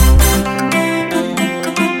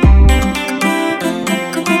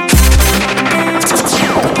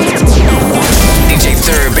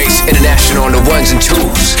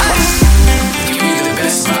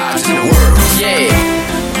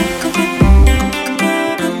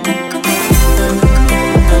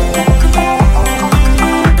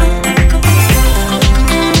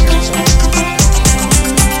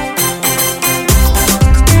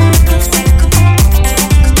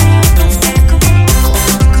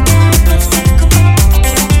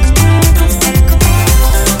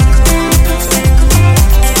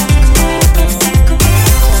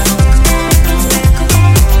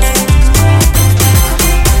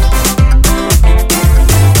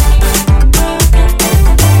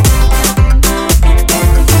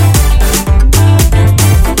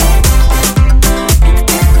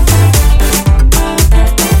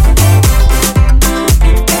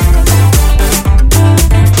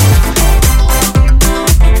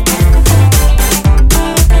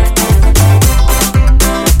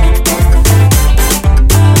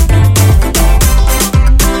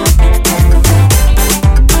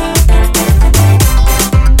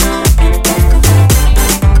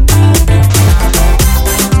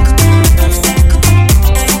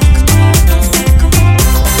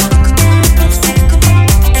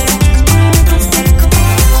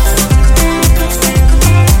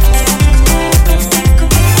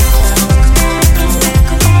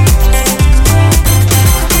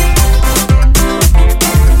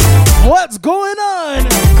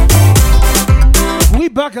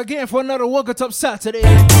back again for another Woke It Up Saturday.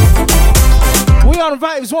 We on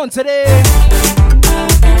Vibes 1 today.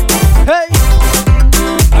 Hey,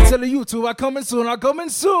 I tell you YouTube, I'm coming soon, I'm coming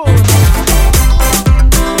soon.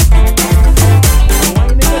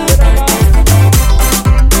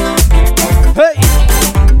 Hey,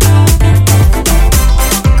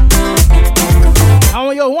 I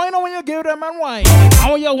want your wine, I want you give that man wine. I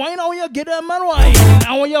want your wine, I want you give that man wine.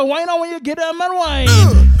 I want your wine, I want you give that man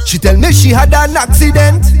wine. She tell me she had an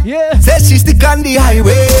accident. Yeah. Says she stick on the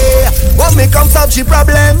highway. What may come solve she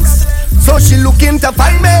problems? So she looking to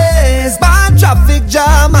find me. Bad traffic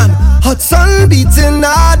jam and hot sun beating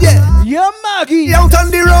hard, yeah. Yeah, Maggie. Out on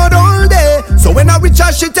the road all day. So when I reach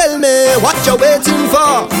her, she tell me, what you waiting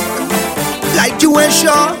for? Like you ain't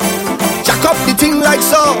sure. Jack up the thing like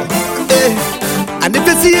so, eh. And if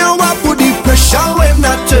you see her, I put the pressure when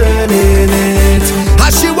I turning it.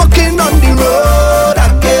 As she walking on the road again.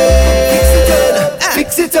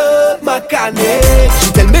 Fix it up, mechanic.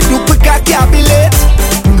 She tell me do quick, I can't be late.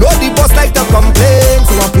 You know the boss like to complain,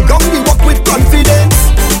 so I put down the work with confidence.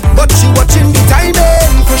 But she watching the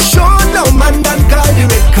timing. For sure, no man done call the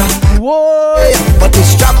red car. Whoa. But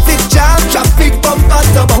it's traffic jam, traffic bumper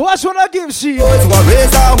to bumper. Watch what I give she. So I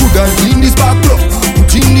raise her hood and clean this back plug.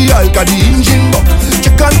 Put in the alka, the engine box.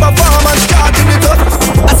 Check on performance, starting it up.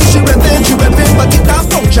 I see she revving, but it not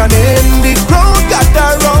functioning. The crowd got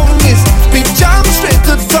her wrong. This big jam straight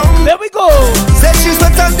to town. There we go. Said she's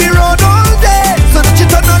wet on the road all day. So that she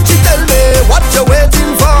turn on, she tell me, what you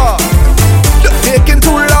waiting for? Not taking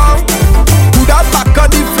too long. Put her back on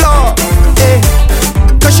the floor, eh.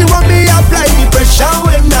 Cause she want me apply the pressure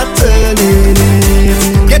when not turning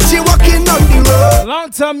it. Get she walking on the road.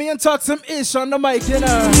 Long time me and talk some ish on the mic, you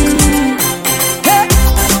know. Hey,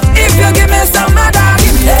 if you give me some of that,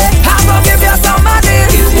 I'm gonna give you some of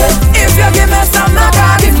this. If you give me some of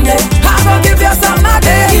that, I'm gonna give you some of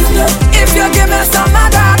this. If you give me some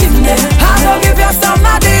of that, I'm gonna give you some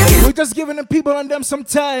of this. We're just giving the people and them some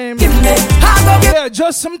time. Yeah,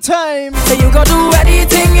 just some time. So you go do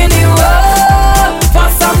anything in you for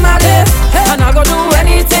some of this, and I go do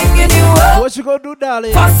anything in you. What you gonna do,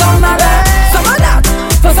 darling? For some of that, some of that,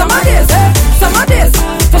 for some of this, some of this,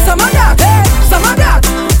 for some of that, some of that,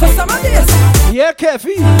 for some of this. Yeah,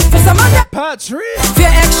 Keffy. For some of that, Patrick.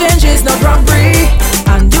 fair exchange is not robbery,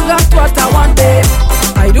 and you got what I want, babe.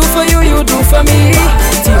 I do for you, you do for me.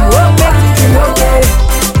 Teamwork make the dream okay.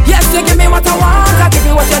 Yes, you give me what I want, I give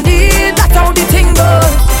you what you need. That's how the thing goes.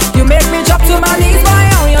 You make me drop to my knees, boy.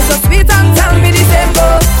 Oh, you're so sweet and tell me the same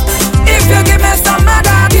goes. If you give me some of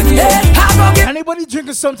that, I'm gonna give. Anybody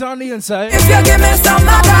drinking something on the inside? If you give me some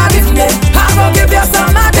of that, I'm gonna give you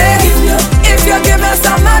some of this. If you give me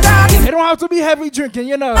some of that, It don't have to be heavy drinking,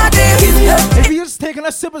 you know. If you're just taking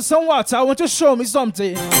a sip of some water, I want you to show me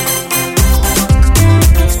something.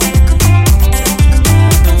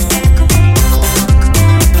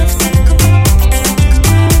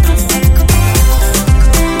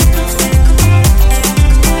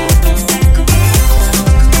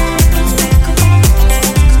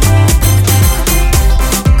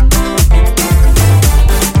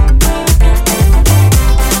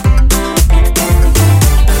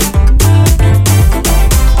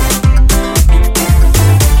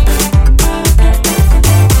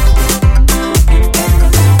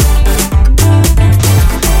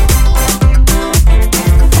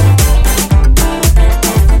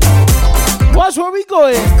 Where we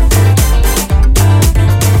going?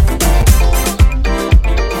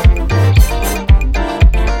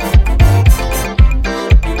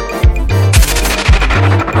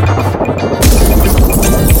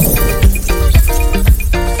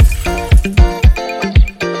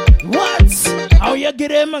 What? Oh, yeah,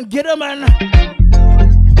 get him and get him, man.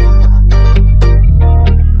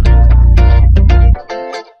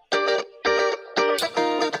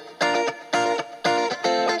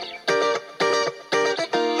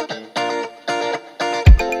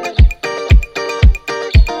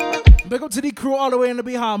 Big up to the crew all the way in the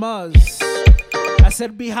Bahamas. I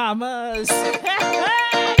said Bahamas.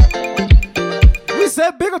 We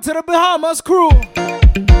said big up to the Bahamas crew.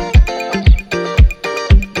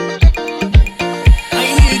 I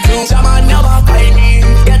need you, jam on your back, I need.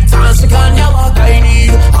 Get dancing on your back, I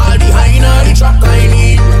need. All behind on the track, I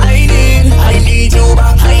need you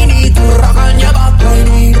back, I need to rock on your back, I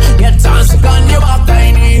need. Get dancing on your back,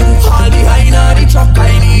 I need. All behind on the track,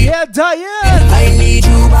 I need. Yeah, Diane. I need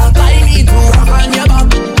you back, I need to rock on your back,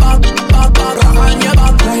 rock on your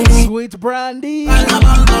back, I need. Sweet Brandy. I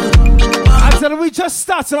tell her we just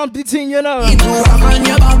started on the thing, you know. Rock on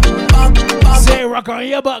your back, Say rock rock on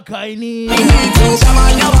your back, I need. I need you, jam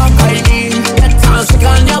on your back, I need. Get dancing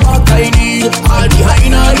on your back, I need. All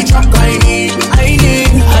behind all the truck, I need. I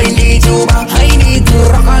need you back, I need to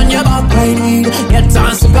rock on your back, I need. Get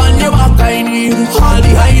dancing on your back, I need. All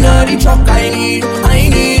behind all the truck, I need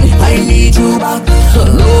you back.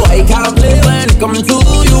 No, I can't play when it comes to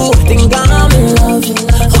you. Think I'm in love.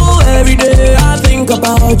 Oh, every day I think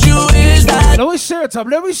about you. Is that? Let me share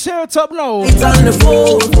it up now. It's on the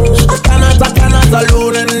phone. I cannot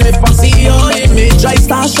alone. And if I see your image, I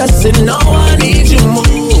start stressing. Now I need you more.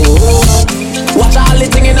 Watch all the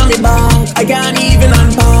thing in my bag. I can't even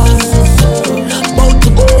unpack. About to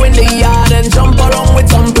go in the yard and jump around with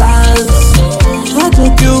some plans. I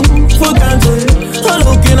took you for granted. I'm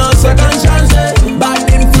looking on second chances. Bad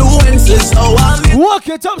influences. So I'm Walk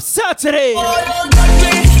it up Saturday.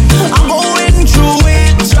 I'm going through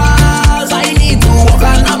it, trials. I need to walk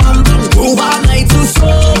on a mountain, move all night to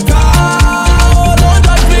soca. Don't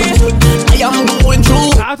touch me. I am going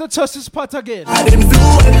through. I have to touch this pot again.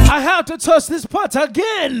 I have to touch this pot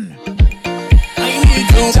again. I need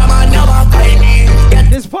to jam on your back, I need.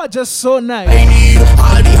 This part just so nice. I need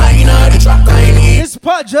all behind all the track, I need. This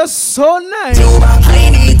part just so nice. I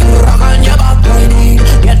need to rock on your back, I need.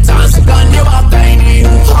 Get dancing on your back, I need.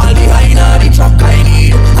 All behind all the track, I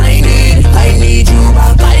need. I need you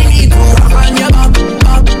back, I need to rock on your back,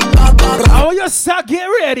 back. I want you to get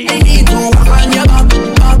ready. I need to rock on your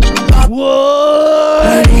back. Whoa.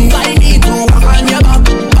 I need to rock on your back,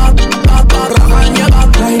 rock on your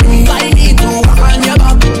back. I need to rock on your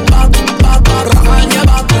back, rock on your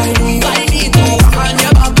back. I need to rock on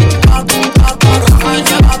your back, rock on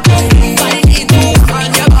your back. I need to rock on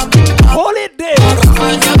your back. Hold it there. Rock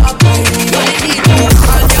on your back. I need to rock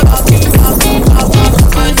on your back, rock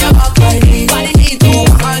on your back. I need to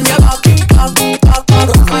rock on your back, rock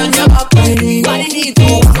on your back. I need to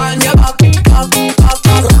rock on your back, rock on your back.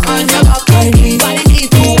 I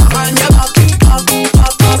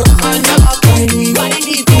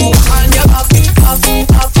need to rock on your back, rock on your back. I need to rock on your back,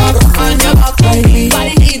 rock on your back.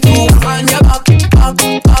 I need to rock on your back,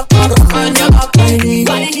 rock on your back.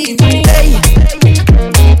 Hey,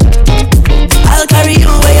 I'll carry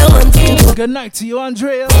you where you want to. Good night to you,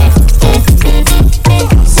 Andrea.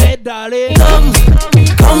 Say, darling. Come,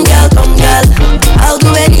 girl. I'll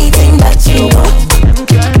do anything that you want.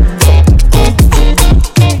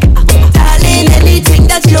 Darling, anything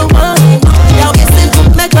that you want. Now you still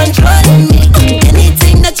put my control in me.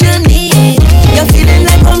 Anything that you need. You're feeling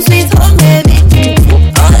like home sweet home, baby.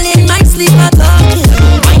 All in my sleep, I'm talking.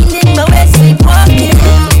 Winding my way, sleepwalking.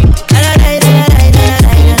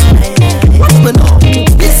 What's my name?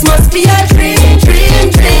 This must be a dream.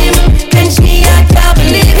 Pinch me, I can't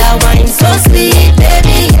believe that wine so sweet,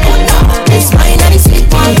 baby. This wine and this sweet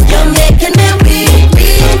one, you're making me weak.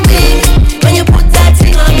 When you put that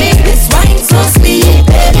thing on me, this wine so sweet,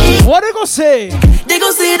 baby. What they gonna say? They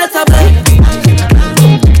gon' say that I'm blind.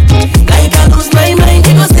 Like I lose my mind,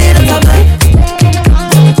 they gon' say that I'm blind.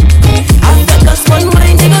 After just one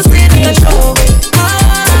wine, they gon' say that I'm show.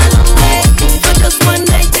 For just one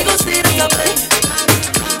night, they gon' say that I'm blind.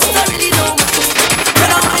 But I really don't mind. But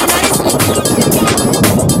I wine nice.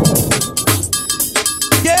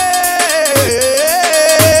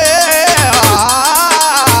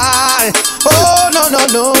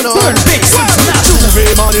 No.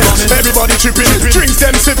 Everybody tripping, drinks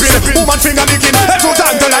them sipping, woman finger licking, that's so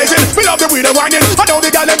tantalizing. We love the way they're whining. I know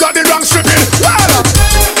the gal them got the wrong stripping.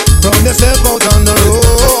 Run yourself out on the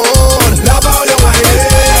road. Love how you whining.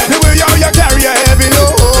 The way you carry a heavy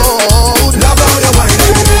load. Love how you whining.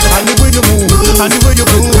 And the way you move, and the way you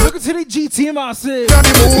move. Look to the GT massive.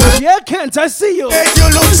 Yeah, Kent, I see you. Hey,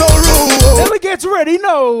 you look so rude. Let me get ready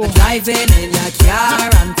now. Driving in your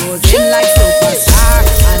car and posing like superstar,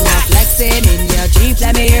 and not flexing in your Jeep.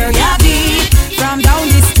 Let me hear ya beat from down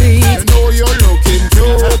the street. You know you're looking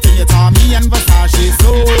cute in your Tommy and Versace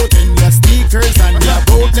suit, in your sneakers and your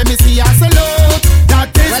boot. Let me see you salute. That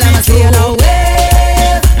is Well, I'ma see you now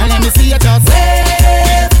wave, and let me see you just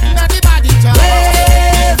wave, everybody just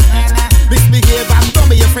wave, misbehave and don't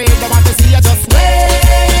be afraid. I want to see you just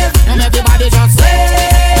wave, and everybody just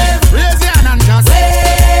wave, raise your hand and just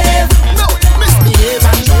wave. no, misbehave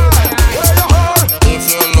and just. If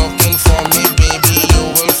you're looking for me, baby, you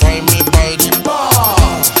will find me by the bar,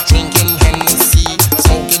 drinking Hennessy,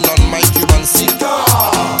 smoking on my Cuban cigar.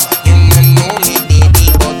 You don't know me, baby,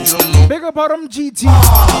 but you know. Big up all them GT.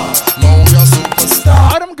 Now you're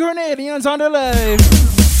superstar. All them Grenadians on the line.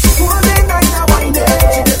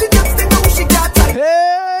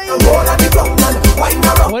 Hey!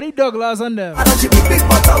 What the Douglas on them?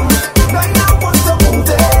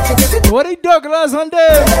 What he Douglas on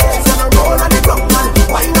there?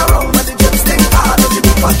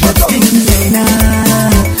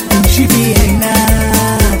 She be ain't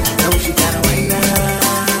now she got away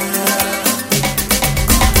now.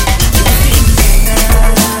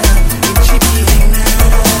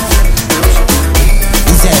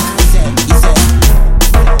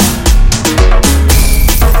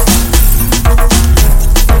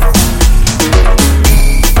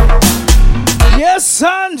 Yes,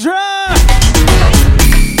 Sandra.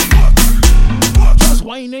 Just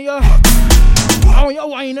whining ya. Oh, you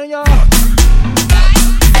whining ya.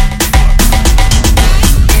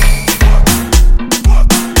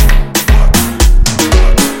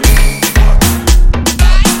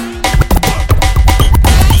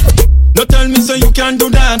 Don't tell me so you can't do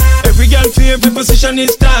that. Every girl favorite position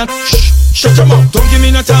is that. Shut your mouth, don't give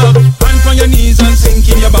me no talk. Hand on your knees and sink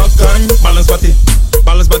in your back and balance body.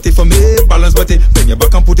 Balance body for me, balance body. Bend your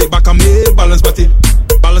back and put it back on me, balance body.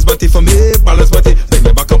 Balance body for me, balance body. Bend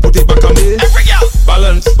your back and put it back on me. Every girl.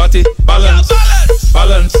 Balance body, balance.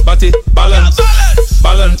 Balance body, balance.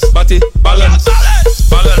 Balance body, balance.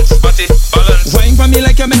 Balance body, balance. Wine for me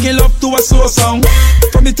like you're making love to a slow song.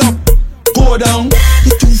 From the top, go down.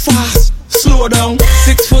 You're too fast, slow down.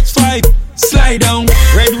 6'5", slide down.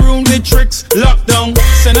 Red room with tricks, lockdown.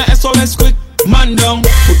 Send a SOS quick, man down.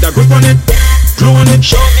 Put that grip on it, glue on it.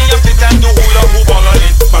 Show me your fit and do hula hoop all on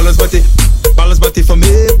it. Balance body for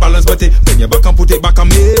me, balance body. Bend your back and put it back on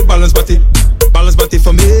me, balance body. Balance body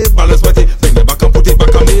for me, balance body. Bend your back and put it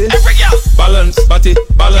back on me. Every girl. Balance body,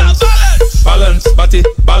 balance. Balance body,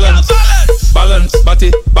 balance. Balance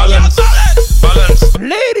body, balance. Balance.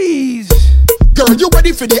 Ladies. Girl, you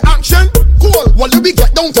ready for the action? Cool, well let me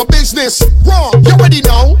get down to business. Raw, you ready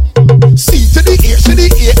now? C to the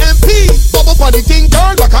AMP. Bubble on the thing,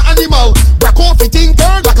 girl, like an animal. Back off the thing,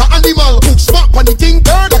 girl, like an animal. Hook smart on the thing,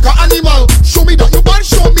 girl, like an animal. Show me that you bad,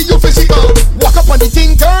 show me your physical. Walk up on the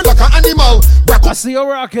thing, girl, like an animal. Back I see a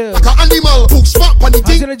rocket. like an animal. Hook smart on the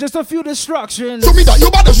thing. I just a few distractions. Show me that you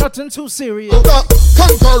bad. Nothing too serious.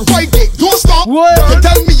 Conquer, right it, don't stop. What? You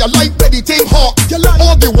tell me you like anything hot. You like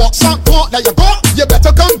all the walks and part that you got. You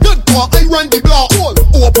better come good, boy. I run the block.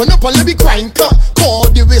 Open up and let me crank up. Call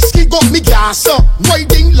the whiskey, got me gas up.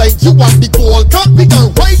 Riding like you want the gold cup. We can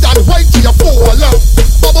ride and ride to your fall up.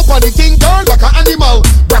 Bubble on the thing, girl, like an animal.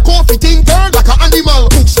 Back off the thing, girl, like an animal.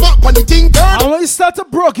 Hook smart on the thing, girl. I want to start to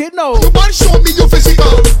broke it now. You want show me your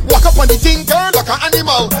physical. Walk up on the thing, girl, like an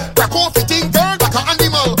animal. Back off the thing, girl, like an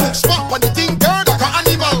animal. Hook smart on the thing, girl, like an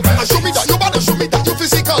animal. And show me that you better show me that you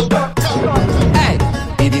physical.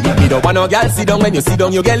 You don't want no girl sit down. When you sit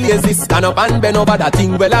down you get lazy. Stand up and bend over that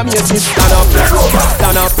thing. Well I'm yes, stand up.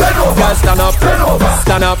 Stand up, girl stand up.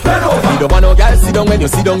 Stand up. You don't want no girl sit down. When you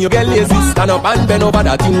sit down you get lazy. Stand up and bend over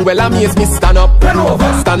that thing. Well I'm yes, stand up.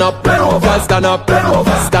 Stand up, girl stand up.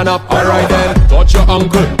 Stand up. Alright then. Touch your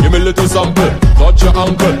ankle, give me a little sample. Touch your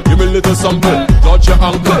ankle, give me a little sample. Touch your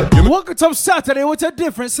ankle. Welcome to Saturday with a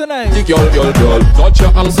difference tonight. Girl, touch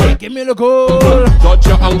your ankle. Give me the goal. Touch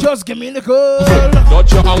your ankle. Just give me the goal.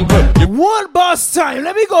 Touch your ankle. One boss time,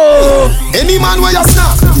 let me go. Any man where you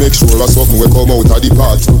snap. Make sure a something will come out of the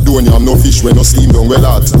pot. Don't yam no fish when no steam down well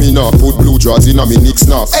hot. Me nah put blue jaws in a me Nick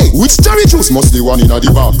snap. Hey, Which cherry juice must the one in a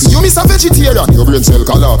the box? you miss a vegetarian. Your brain cell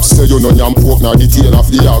collapse. Say you no yam pork nor the tail of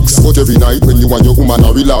the ox. But every night when you and your woman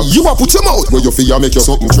a relax, You a put your mouth. where you feel make your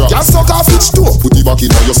something trap. Just suck off each toe. Put it back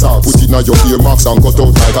in your socks. Put it in your ear marks and cut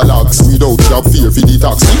out like a lax. Without job fear for the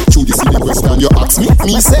tax. Through the silly question you ask me.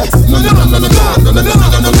 Me say. No no no no no no no no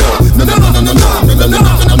no no no no no no no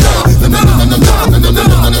no no.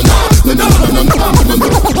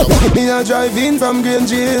 Me a drive in from Green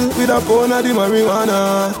Jail with a pound of the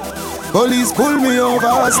marijuana. Police pull me over.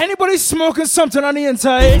 Anybody smoking something on the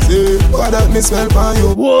inside? Say, what that me smell for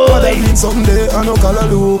you? Whoa. What that mean someday I no color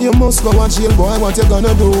do. You must go and jail, boy. What you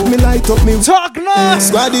gonna do? Me light up me. Talk now.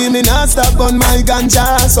 Squaddy, me not stop on my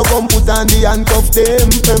ganja. So come put on the handcuff them.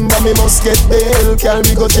 Remember me must get bail. Carry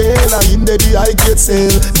me go jail. And in the I get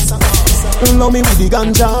sale. Love me with the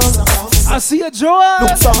ganja. I see a Joel.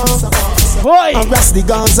 Look for. Boy. Arrest the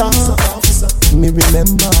Gaza. Me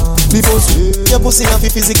remember before your pussy have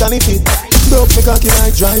physically fit. Broke me cocky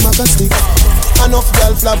like dry maca stick. Enough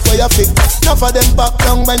girl flap for your feet. Enough of them pop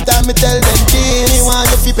down when time me tell them Genie want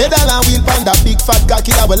you fi pedal and wheel pan that big fat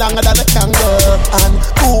cocky that way longer than a kangaroo. And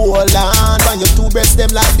hold on when you two breasts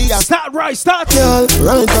them like the Start right, start. girl,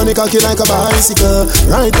 ride on the cocky like a bicycle.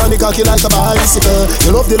 Ride on the cocky like a bicycle.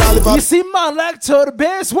 You love the lollipop. You see man like to the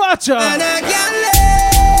base watcher. And I can't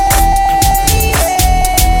live.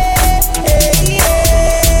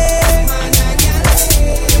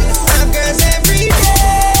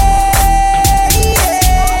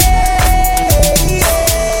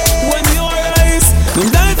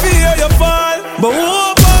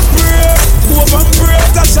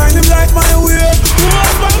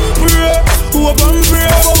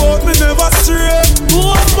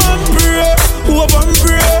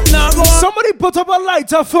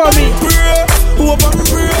 lighter for me.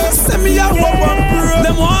 Send me a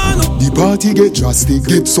them one. The party get drastic.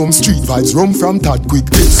 Get some street vibes, rum from Tad Quick.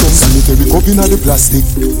 Get some sanitary cup in the plastic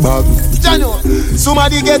bag. Jano,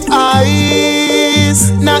 somebody get ice,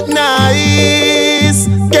 not nice.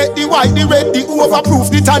 Get the white, the red, the overproof,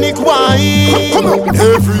 the tonic wine. Come on.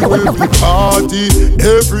 Everywhere we party,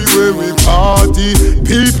 everywhere we party.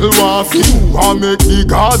 People want you and make the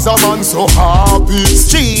Gaza man so happy.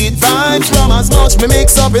 Street vibes, rum as much me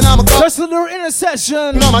mix up in my cup. Just a little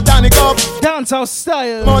intercession. No, my tonic up. Downtown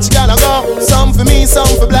style. Much gotta go. Some for me, some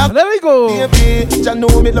for black. There we go. Baby, I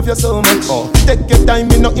know me love you so much. Take your time,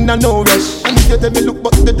 me not in a no rush. And if you tell me look,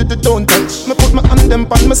 but don't touch. Me put my hand them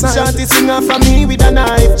on my side. Shanty singer for me with a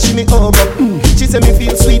knife. She me over. She say me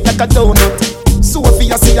feel sweet like a donut.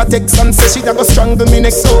 Sophia see a text and say she a go strangle me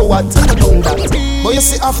next. So what? I done that. But you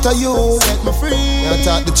see after you set me free, I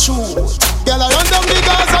talk the truth. Girl, I run down the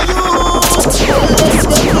Gaza you.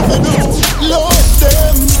 Love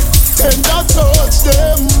them and I touch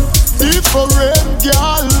them. Different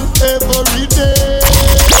girl every day.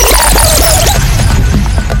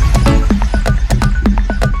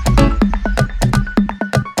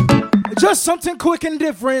 Just something quick and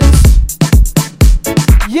different.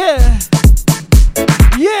 Yeah.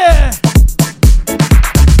 Yeah.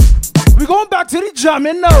 We're going back to the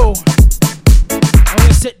jamming now. I want you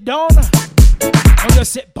to sit down. I want you to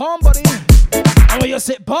sit down, buddy. I want you to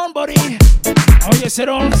sit down, buddy. I want you to sit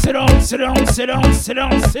down, sit down, sit down, sit down, sit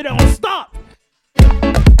down, sit down. Stop.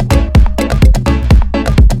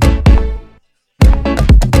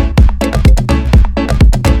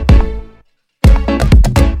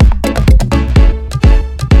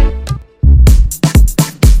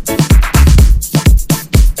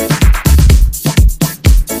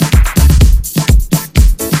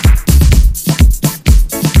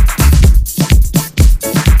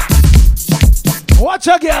 Watch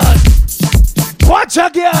a girl. Watch a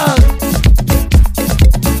girl.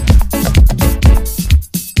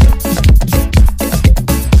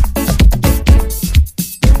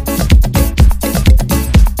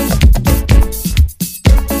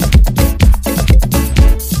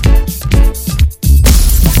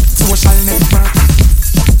 Social network.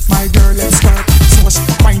 My girl, let's work. Social,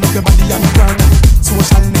 wind up your body and work.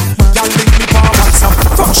 Social network. Y'all link me for WhatsApp.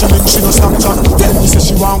 Functioning, she no Snapchat. Tell me say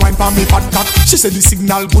she want wine for me fat cat. She said the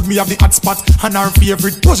signal good, me have the hot spot. And her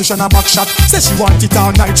favorite position a back shot. Say she want it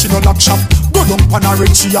all night, she no lock shop. Go down pan her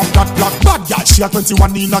red, she have that black. Bad girl, she a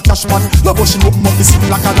 21 in a cash pot. Love how she open up the scene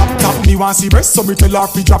like a laptop. Me want see breast, so me tell her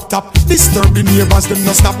fi drop top. Disturb the neighbors, them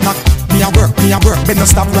no stop knock. Me a work, me no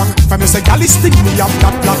stop rock. From you say, girl, this thing me have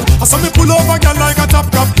that black. I saw me pull over girl like a top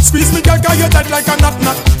cup. Squeeze me girl, you dead like a knot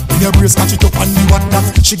knot. In your brace, catch it up and me what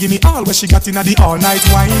that. She give me all where she got in the all night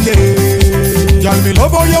wine day. Girl, me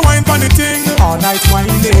love how you wine for the thing. All night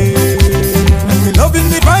wine day. And me loving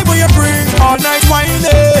the vibe when you bring. All night wine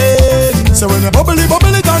day. So when you bubbly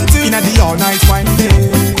dancing in the all night wine day.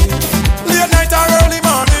 Late night or early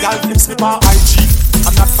morning. Girl, flips me my IG.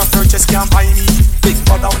 I'm not for purchase, can't buy me. Big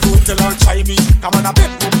brother, don't tell her try me. Come on a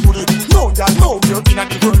bedroom, put it. No, girl, no, you're in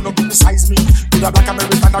the world, no criticize me. With a black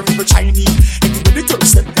American or even Chinese. Anyway, the girl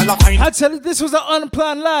step, girl, I find. I tell you, this was an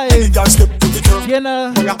unplanned live. Any girl step to the curve. You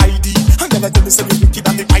know. For your ID. And girl, I tell me, say me wicked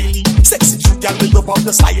and me highly. Sexy, you girl, me love up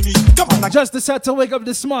the styling. Come on, I just decided to wake up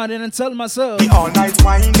this morning and tell myself. The all night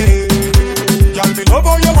wine day. Girl, me love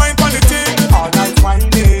how you wine for the thing. All night wine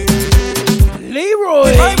day. Leroy.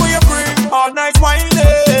 The vibe where you bring. All night wine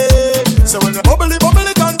day. So when you bubbly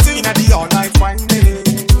dancing in the all night wine day.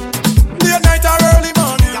 Late night or early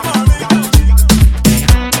morning.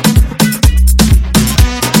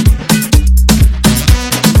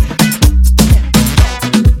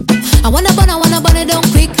 I wanna burn it down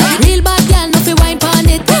quick. Real bad girl, no fi wine pon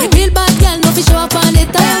it. Real bad girl, no fi show up on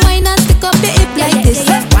it. I wine and stick up the hip like this.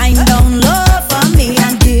 Wine down low for me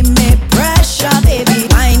and give me pressure, baby.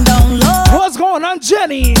 Wine down low. What's going on,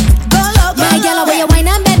 Jenny? My girl, where you wine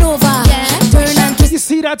and bend over. Turn and twist. You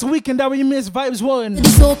see that weekend that we missed Vibes 1. The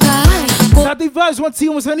soca. That the Vibes 1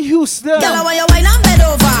 team was in Houston. Girl, where you wine and bend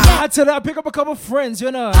over. I tell her I pick up a couple friends,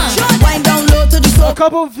 you know. Wine down low to the soca. A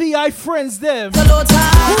couple VI friends there.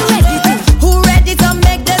 Who ready to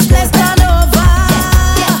make this place turn over?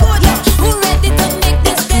 Who ready to make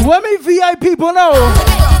this place? Let me VI people know.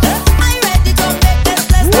 I ready to make this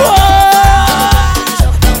place turn over.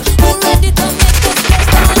 Who ready to make this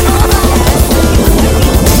place turn over?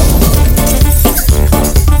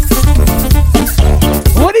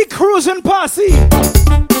 What the cruising posse?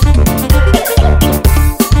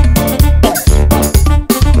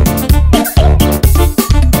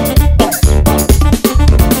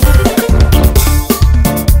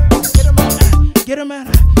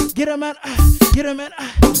 get a man, get a man,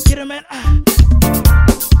 get a man.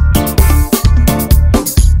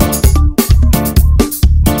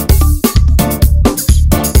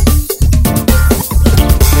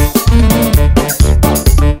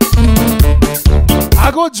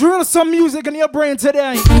 I go drill some music in your brain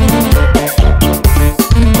today. You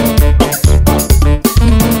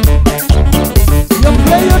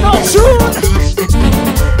play your no tune.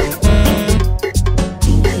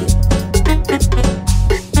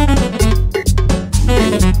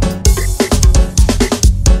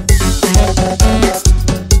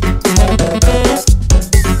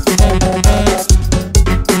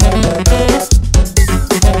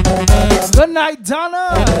 Good night,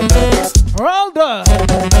 Donna. Rolda.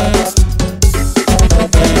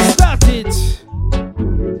 Start it.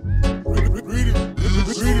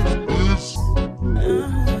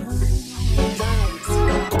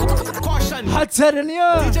 I telling you,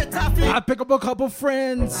 I pick up a couple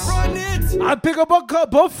friends. I pick up a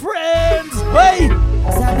couple friends. Wait.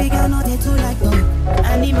 Sabi girl no dey too like no.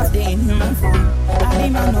 Animals dey in human form.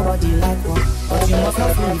 Animal nobody like one, but you must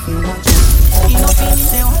not fool if you want to. You know finish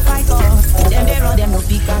they won't fight us. Them they run them no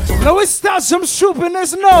Pikachu. Now we start some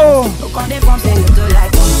stupidness now. Look on them from say you too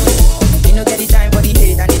like us. You know get the time for the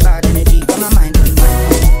hate and the bad energy. Got my mind on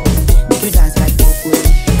mind. Make you dance like Coco.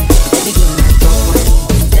 The game like Coco.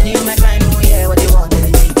 Then you make like no yeah what they want.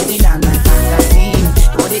 Then they put it down like fantasy.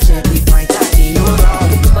 What they check with my tattoo. You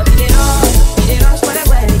wrong, but they rush for the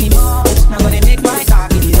well the most. Now gonna make my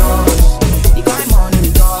talk in the rush. The kind money we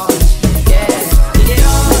got. Yeah, they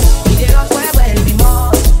rush for the well the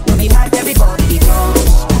most. No be hype everybody they close.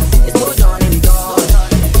 It's go down in the door.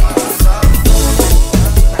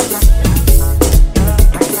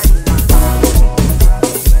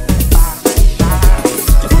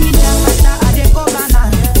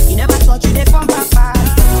 You never thought you dey come back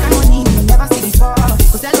fast. Kind of money you never see before.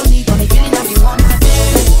 Cause I don't need money feeling that you want. I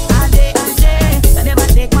never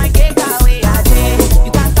take my cake away.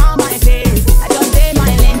 You can't count my face. I just say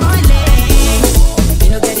my lane. You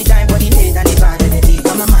know get the time for the hate and the bad energy.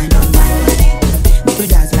 Got my mind on mine. Make you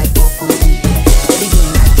dance like Coco. Get the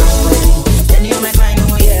game like Coco. Then you make mine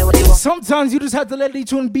know yeah what they want. Sometimes you just have to let the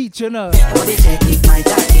tune beat, you know. What they check if my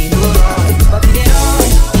tattoo no wrong. But they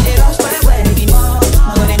rush for the well the most.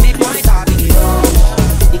 Now gonna make my talk in the rush.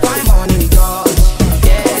 The kind money we got.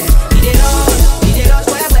 Yeah, they rush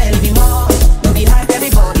for the well the most. No be hype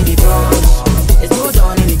everybody they cross. It's no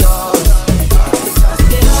done in the door.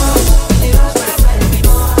 They rush for the well the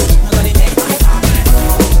most. Now gonna make my talk in the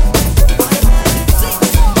rush.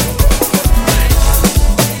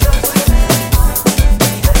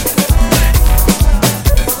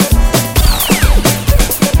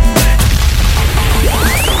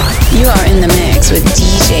 You are in the mix with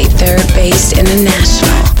DJ Third Base International.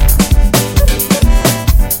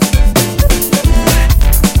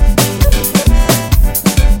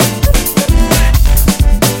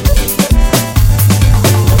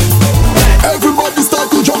 Everybody start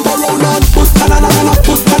to jump around and put ta-na-na-na-na,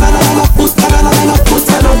 put ta-na-na-na-na, put ta-na-na-na-na, put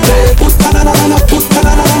ta-na-na-na-na, put ta-na-na-na-na, put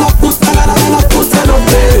ta-na-na-na-na, put ta-na-na-na-na, put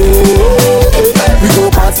ta-na-na-na-na. We go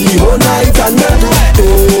party all night and then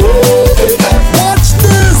watch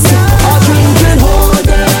this. I'm drinking all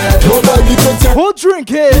day. Nobody can tell. Who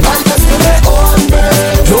drink it? I just do it all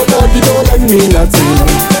day. Nobody don't let me nothing.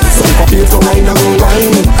 Some coffee to wine and go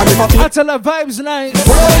wine. And if I feel I tell her vibes nice,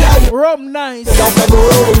 rum nice,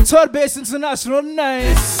 Third Base International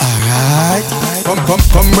nice. Alright.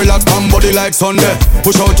 Come relax, come body like Sunday.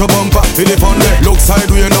 Push out your bumper, feel it on there. Look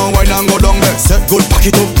sideways now, wine and go down there. Set good, back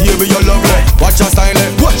it up, baby, you're lovely. Watch your style,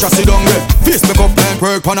 watch your sit down there. Face make up like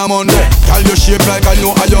work on a Monday. Girl, you shape like I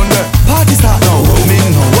know I yonder. Party start now, me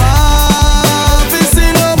no. Wow, this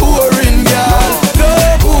is no boring girl. No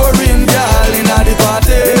boring girl in the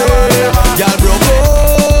party. Girl broke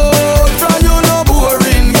out from you, no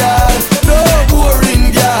boring girl. No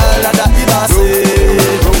boring girl, and that the boss.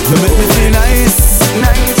 You make me feel nice,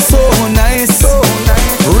 so nice,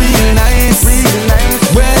 real nice,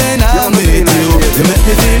 when I'm with you. You make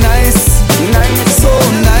me feel nice, so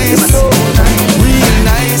nice, real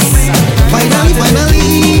nice.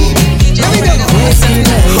 Finally,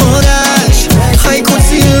 oh gosh, I could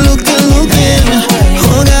see you looking.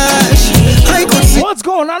 Oh gosh, I could see. What's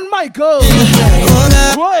going on, Michael? Oh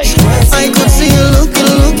gosh, I could see you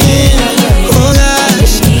looking. Oh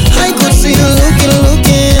gosh, I could see you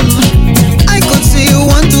looking. I could see you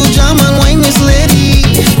want to jam and wine this lady.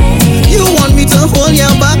 You want me to hold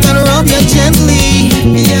your back and rub you gently.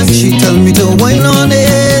 Yes, she tell me to wine on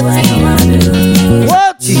it.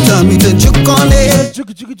 What? She tell me to juke on it. Juke.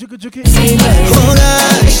 Oh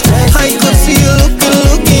gosh, I could see you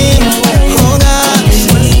looking. Oh gosh,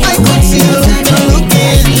 I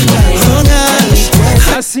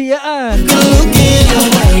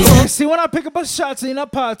pick up a shot in a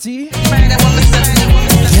party.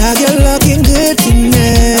 Yeah, you're looking good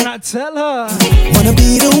tonight. And I tell her, wanna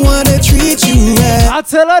be the one to treat you right. I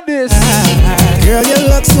tell her this. Girl, you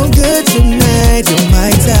look so good tonight. You're my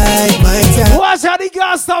type, my type. Watch how the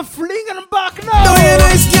girls start flinging them back now. No, you're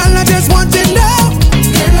nice, girl, I just want to know.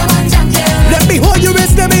 Let me hold your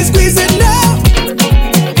wrist, let me squeeze it now.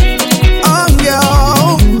 Oh, yo.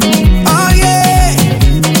 Oh, yeah.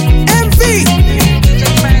 MV.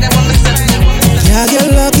 Yeah,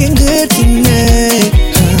 you're looking good tonight.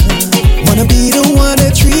 Wanna be the one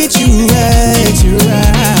to treat you right, you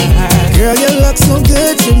right. Girl, you look so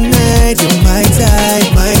good tonight. You're my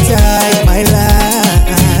type, my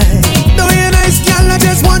life. No, you're nice, girl, I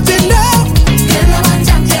just want to know.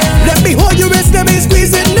 Let me hold your wrist, let me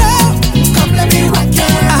squeeze it now. Come, let me rock you.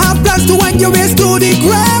 I have plans to wind your wrist to the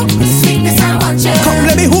ground. Sweetness, I want you. Come,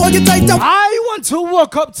 let me hold you tight up. I want to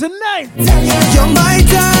walk up tonight. You're my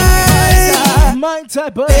type. My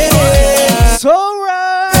type of so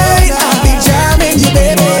right. I'll be jamming you,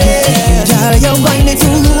 baby. Girl, you're whining too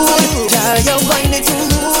good. Girl, you're whining too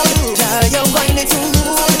good. Girl, you're whining too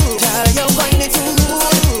good. Girl, you're whining too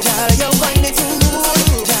good. Girl, you're whining too good.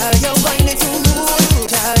 Girl, you're whining too good.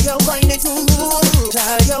 Girl, you're whining too good.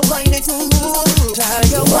 Girl, you're whining too good. Girl,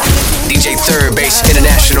 you're whining too good. DJ Third Bass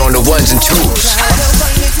International on the ones and twos.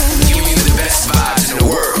 Giving you the best vibes in the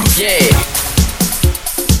world. Yeah.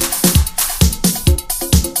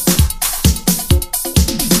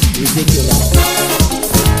 Ridiculous.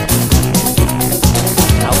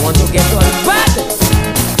 I want to get on bad.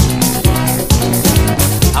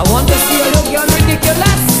 I want to see you look you're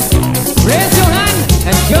ridiculous. Raise your hand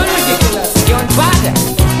and you're ridiculous. You're bad.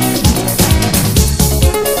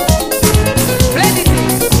 Play the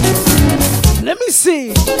thing. Let me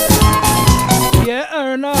see. Yeah,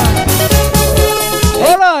 Erna.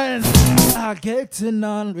 Hold on. I get to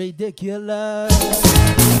non ridiculous.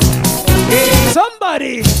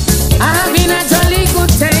 Somebody. I'm having a jolly good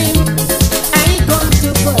time. I come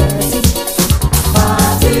to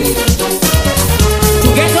party. To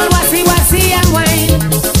get on wassy and wine.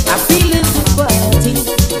 I'm feeling to party.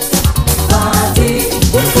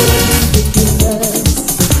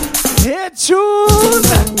 Hey, tune.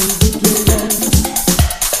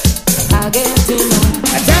 I get to know.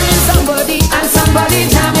 I'm jamming somebody and somebody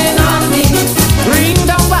jamming on me. Bring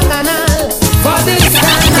the bacchanal for this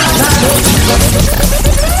carnival.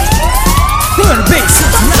 Third Bass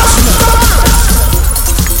International.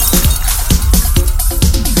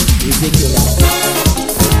 Ridiculous.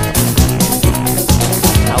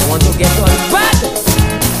 I want to get on bad.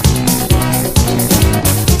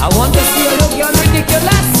 I want to see you look you're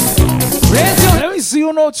ridiculous. Raise your Let me see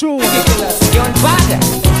you know true. ridiculous. You're bad.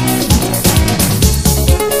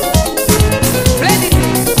 Play the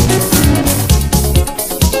thing.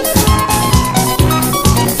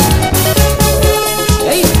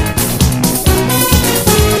 Hey.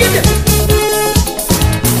 Give it.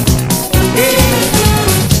 Hey.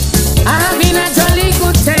 I'm having a jolly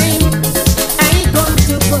good time. I come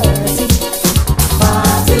to party.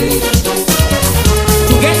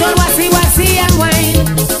 To get on wassy and wine.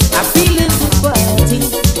 I'm feeling to party.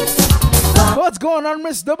 What's going on,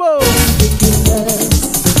 Mr. Bo?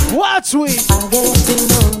 Watch we. I get to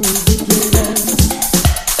know ridiculous.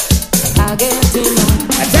 I get to know.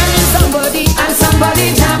 I'm jamming somebody and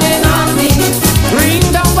somebody jamming on me. Bring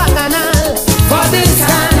the bacchanal for this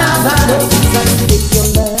carnival.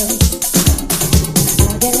 Ridiculous.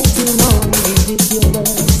 I get to know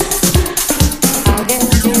ridiculous. I get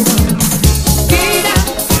to know.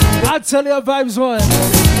 I tell you vibes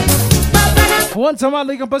one time I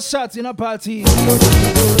link up a shot in a party.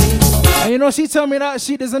 And you know she tell me that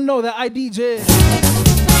she doesn't know that I DJ.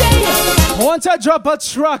 Once I drop a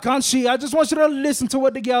track on she, I just want you to listen to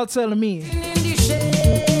what the girl telling me. And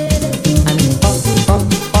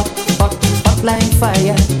up like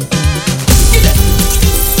fire.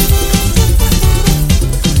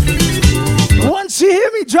 Once she hear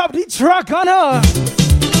me drop the track on her,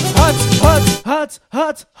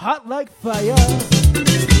 hot like fire.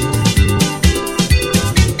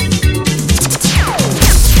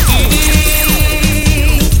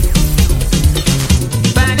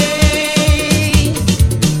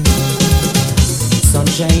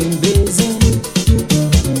 Sunshine blazing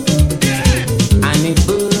and it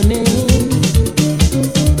burning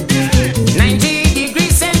 90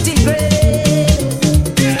 degrees centigrade.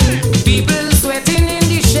 People sweating in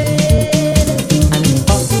the shade and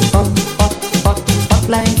up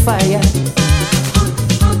like fire.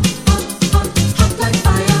 Hot like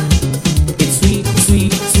fire. It's sweet,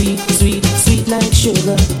 sweet, sweet, sweet, sweet like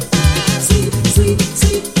sugar. Sweet, sweet,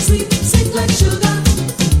 sweet, sweet, sweet like sugar.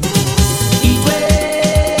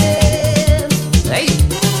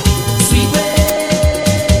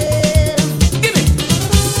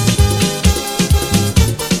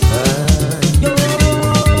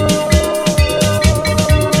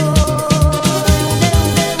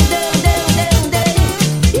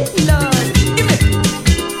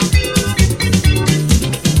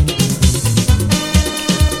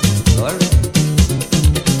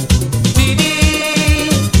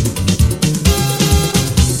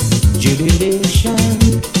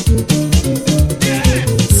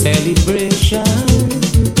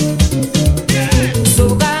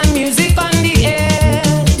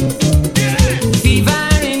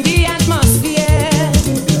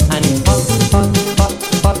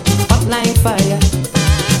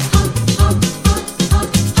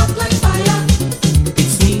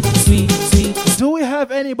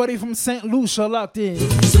 have anybody from St. Lucia locked in?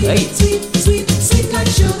 Sweet, sweet, sweet, sweet like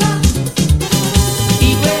sugar.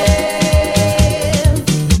 Eat well.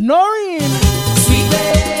 Noreen. Sweet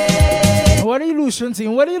well. What are you Lucian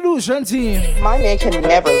team? What are you Lucian team? My man can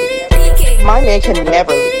never leave. My man can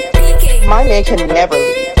never leave. My man can never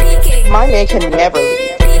leave. My man can never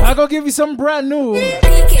leave. I gonna give you some brand new,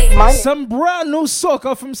 some brand new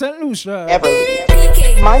soca from St. Lucia. Never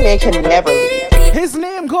leave. My man can never leave. His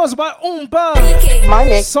name goes by Oompa. My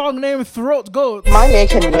man. Song name Throat Goat. My man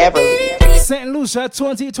can never leave. St. Lucia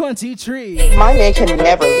 2023. My man can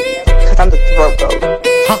never leave. Cause I'm the throat goat.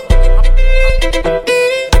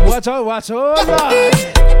 Watch out, watch out, Lord.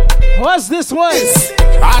 What's this one?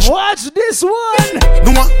 Watch this one.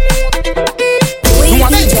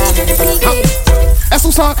 Est-ce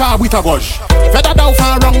que ça car with a gauche? Fais da daw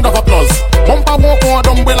fan round of applause. Bumpa walk on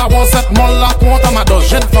dumbbell was set molla contre ma dose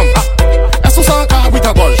jeune femme. Est-ce que ça car with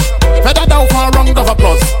a gauche? Fais da daw fan round of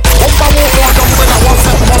applause. Bumpa walk on dumbbell was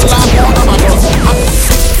set molla contre ma dose.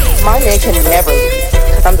 My man can never leave.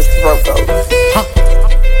 Cause I'm the throat goat.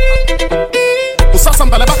 Usa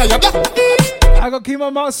sambale baka yada. I gonna keep my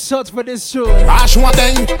mouth shut for this tune.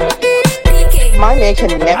 My man can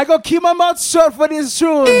never. I gonna keep my mouth shut for this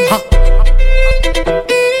tune.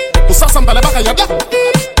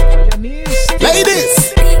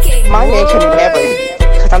 Ladies. My man can never leave.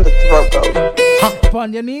 Cause I'm the throat goat.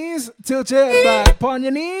 Upon your knees, tilt your head back. Upon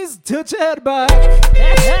your knees, tilt your head back.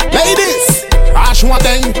 Ladies.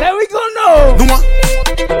 There we go now.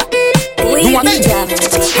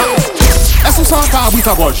 Est-ce que ça car with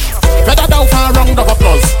a gauche? Fais da daw fan round of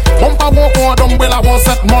applause. Bumpa walk on dumbbell was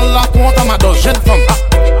set molla contre ma dose jeune femme.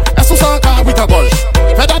 Est-ce que ça car with a gauche?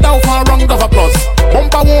 Fais da daw fan round of applause.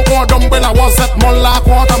 Bumpa walk on dumbbell was set molla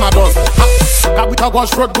contre ma dose. Car with a gauche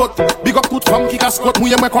throat goat. Big up good femme kick a squat.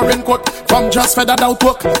 Mouye me current coat. Femme just fais da daw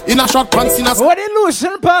talk. In a short pants in a what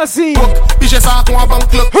illusion passy? Piche ça ton avant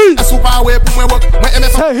clock. Est-ce pas ouais pour moi work. Moi aime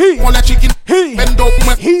ça. On la chicken. Bend up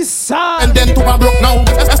moi. He's sad. And then to a broke now.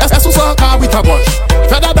 Est-ce que ça car with a gauche?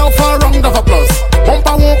 Fais da daw fan round of applause.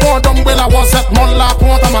 Bumpa walk on dumbbell was set molla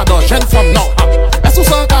contre ma dose jeune femme now. Est-ce que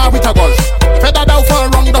ça car with a gauche? Fais da daw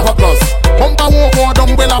fan round of applause. Bumpa walk on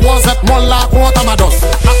dumbbell was set molla contre ma dose.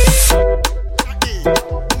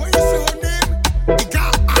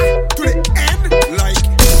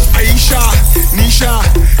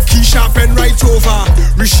 Keisha, pen right over.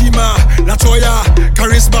 Rishima, Latoya,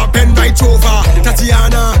 Charisma, pen right over.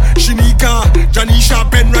 Tatiana, Shinika, Janisha,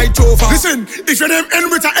 pen right over. Listen, if your name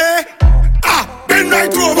end with a A, pen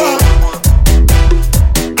right over.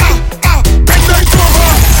 Pen right over.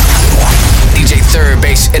 DJ Third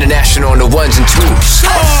Base International on the ones and twos.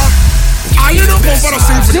 Are you not going for the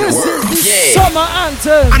same This is the summer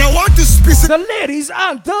anthem. And I want to specify the ladies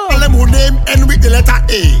anthem. Tell them who name end with the letter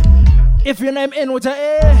A. If your name end with a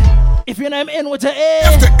A, if your name end with a A,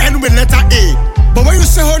 you have to end with letter A. But when you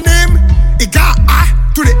say her name, it got A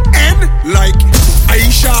to the end, like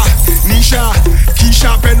Aisha, Nisha,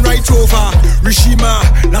 Keisha, pen right over. Rishima,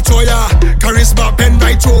 Latoya, Charisma, pen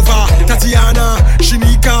right over. Tatiana,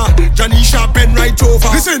 Shinika, Janisha, pen right over.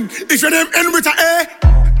 Listen, if your name end with a A,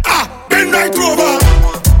 pen right over.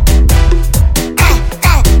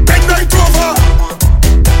 Pen right over.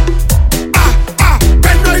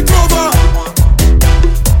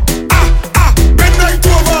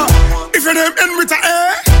 If your name end with a A,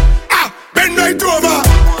 bend right over.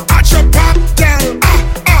 At your pop, girl.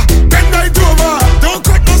 Bend right over. Don't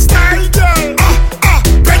cut no style, girl.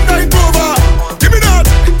 Bend right over. Give me that,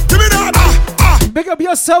 give me that. Big up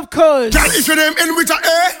yourself, cuz. Girl, if your name end with a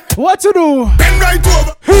A, what to do? Bend right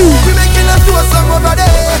over. We making a tour song over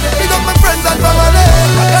there. Big up my friends and family.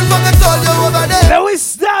 Can't forget all you over there. Now we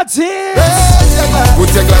start here.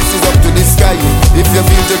 Put your glasses up to the sky. If you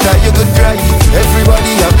feel to cry, you could cry.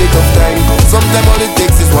 Everybody have the tough time. Sometimes all it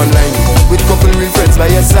takes is one line. With couple real friends by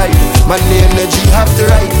your side. Man, the energy have to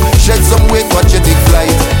ride. Shed some weight, watch you take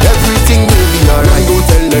flight. Everything will be alright. Go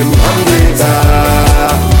tell them I'm greater.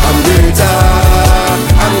 I'm greater.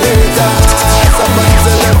 I'm greater. Somebody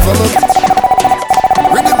tell them from a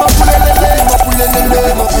rhythm of pulelele,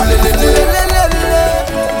 pulelele.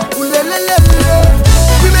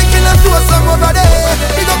 We making a tour song over there.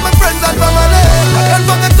 Big up my friends and family. Can't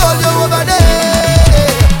forget all you over there.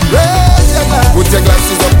 Put your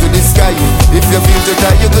glasses up to the sky. If you feel to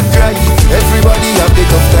cry, you could cry. Everybody have the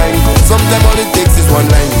tough time. Sometimes all it takes is one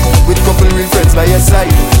line. With couple real friends by your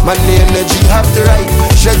side. Man, the energy have to ride.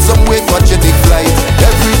 Shed some weight, watch you take flight.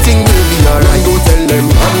 Everything will be alright. Go tell them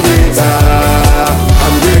I'm greater.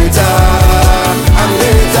 I'm greater. I'm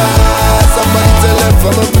greater. Somebody tell them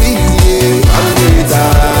from a please, yeah. I'm greater.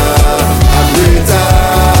 I'm greater.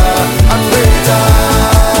 I'm greater.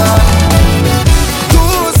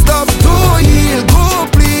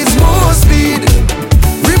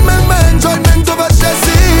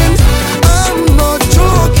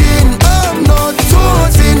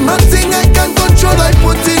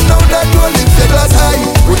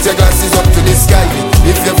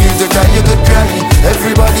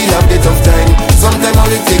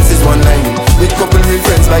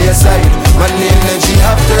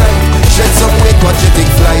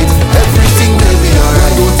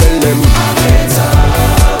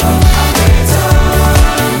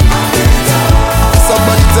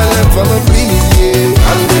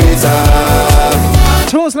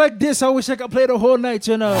 this, I wish I could play the whole night,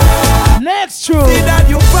 you know. Next tune. See that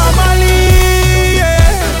you family,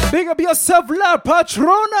 yeah. Big up yourself, La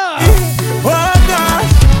Patrona. Oh God,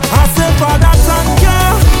 I say Father, thank you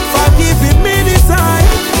for giving me this time.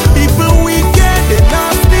 People wicked, they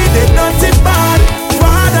nasty, they dirty bad.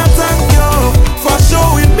 Father, thank you for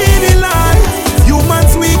showing me the light.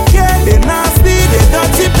 Humans wicked, they nasty, they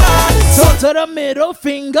dirty bad. So to the middle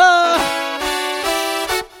finger.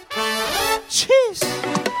 Cheese.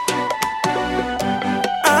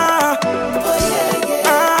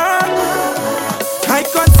 I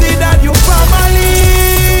consider you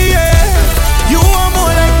family, yeah. You are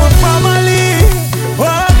more like my family.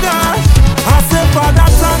 Oh God, I say Father,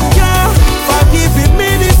 thank you for giving me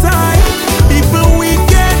this time. People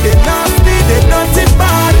wicked, they nasty, they dirty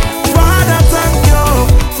bad. Father, thank you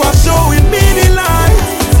for showing me the light.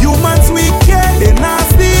 Humans wicked, they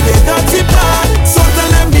nasty, they dirty bad. So tell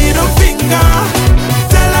them middle finger,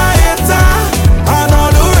 tell a hater, and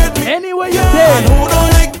all the red. Anywhere you're dead,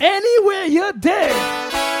 anywhere you're dead,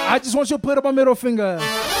 I just want you to put up a middle finger.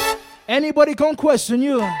 Anybody can question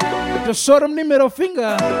you, just show them the middle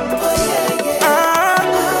finger.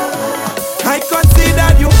 I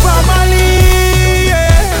consider you family,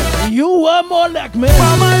 yeah. You are more like me.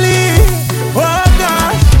 Family, oh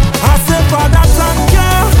God, I say Father, thank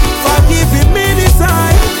you for giving me this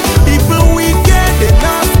time. People wicked, they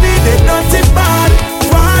nasty, they dirty bad.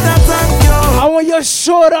 Father, thank you. I want you to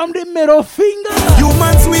show them the middle finger.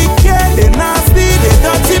 Humans wicked, they nasty, they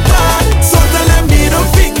dirty bad. So tell them middle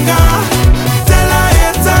finger, tell a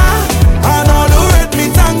hater, and all who hate me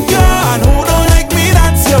thank you, and who don't like me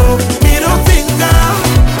that's you. Middle finger,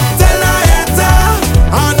 tell a hater,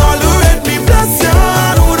 and all who hate me bless you,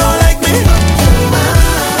 and who don't like me.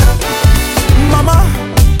 Mama,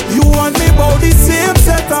 you want me about the same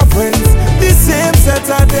set of friends, the same set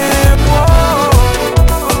of them. Whoa.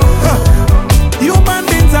 Human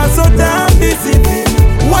beings are so damn busy.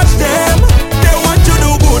 Watch them, they want you to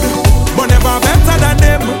do good, but never better than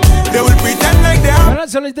them. They will pretend like they are.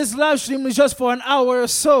 Actually, this live stream is just for an hour or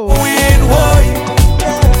so.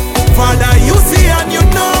 Father, you see and you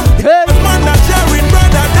know. Hey. Man, that sharing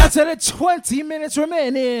brother. That's the 20 minutes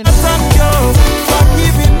remaining. Thank you for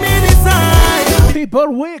giving me this eye.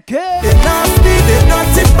 People wicked, they nasty, they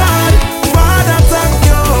dirty bad. Father, thank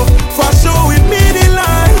you for showing me the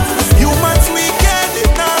light. Humans wicked, they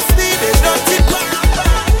nasty, they dirty bad.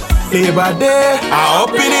 Labor Day, I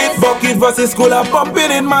up in it. Bucket versus school, I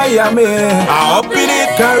pumping in Miami. I up in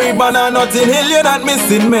it. Caribbean and Notting Hill, you're not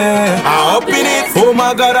missing me. I up in it. Oh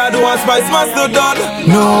my God, I do want spice master done.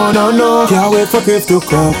 No, no, no, can't wait for Cliff to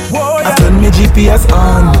come. I turn me GPS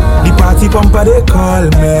on. The party pumper they call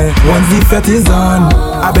me. Once the fet is on,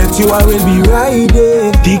 I bet you I will be right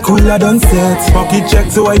there. The cooler done set. Pocket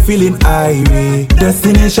check, so I feeling irate.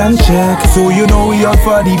 Destination check, so you know we up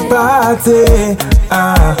for the party.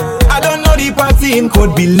 I don't know the party in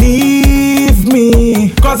could believe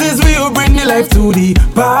me, cause it's we who bring the life to the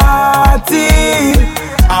party.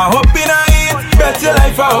 I hope in it, bet your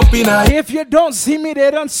life I hope in it. If you don't see me, they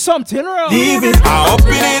done something wrong. Leave it, I hope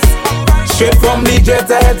in it. Straight from the jet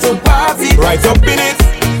I head to party, right up in it.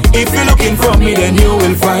 If you're looking for me, then you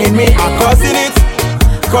will find me. I'm causing it,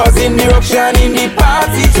 causing eruption in the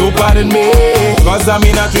party. So pardon me, cause I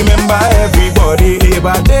may not remember everybody.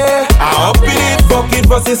 Labor Day, I up in it. Bucket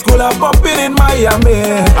versus school, I'm bumping in Miami.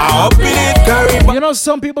 I up in it. Caribbean. You know,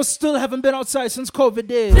 some people still haven't been outside since COVID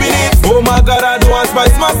days. Oh my God, I do want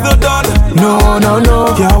spice master done. No, no,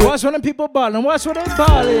 no. Watch when them people ballin', watch when they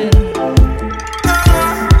ballin'.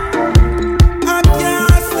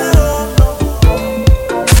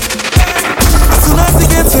 As soon as he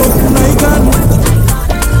gets up, my God.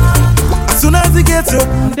 As soon as he gets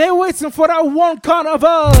up, they waiting for that one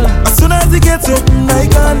carnival. As soon as he gets up, my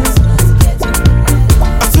God.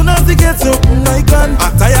 As soon as he gets up, my God.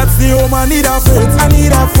 I'm tired, stay home, I need a faith. I need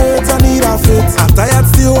a faith, I need a faith. I'm tired,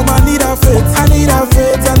 stay home, I need a faith. I need a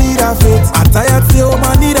faith, I need a faith. I'm tired, stay home,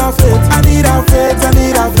 I need a faith. I need a faith, I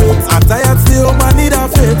need a faith. I'm tired, stay home, I need a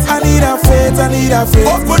faith. I need a faith, I need a faith.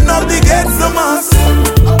 Open up the gates to mass.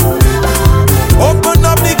 Open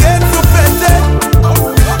up the gates to Fete.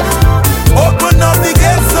 Open up the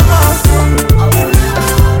gates to mass.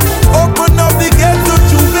 Open up the gates to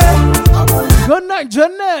Juve. Good night,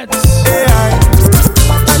 Jeanette. Hey, I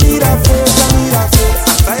need a faith, I need a faith.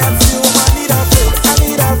 I'm tired, stay home, I need a faith. I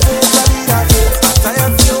need a faith, I need a faith. I'm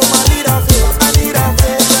tired, stay home, I need a faith. I need a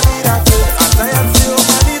faith, I need a faith. I'm tired, stay home,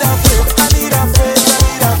 I need a faith. I need a faith, I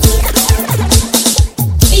need a faith.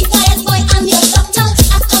 Be quiet, boy, I'm your doctor.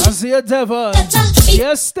 I see a devil.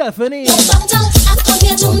 Yes, Stephanie. Your doctor, I come here.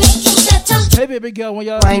 you to make you better. Hey baby girl, when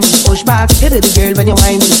you wine, push back. Hey baby girl, when you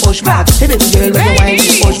wine, push back. Hey baby girl, when you wine,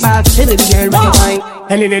 push back. Hey baby girl, when you wine.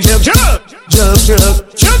 And then jump, jump, jump,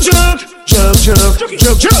 jump, jump, jump, jump, jump,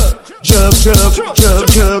 jump, jump. Jump, jump, jump,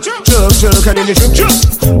 jump, jump, jump, and then you jump,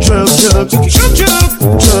 jump, jump, jump, jump,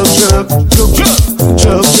 jump,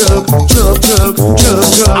 jump, jump, jump.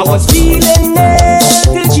 I was feeling it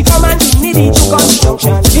till she come and give me the juke on the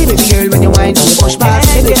junction. Hey baby girl, when you wine, push back.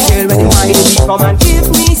 Hey baby girl, when you wine, come and give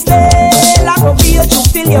me stay. Like a real juke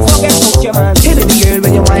till you forget about your man. Hey baby girl,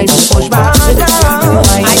 when you wine, push back. Hey baby girl, when you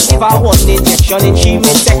wine. I give her one injection in she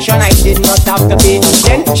midsection. I did not have to pay.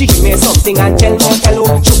 Then she give me something and tell me hello,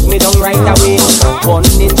 juke me down right away. One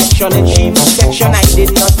injection in she midsection. I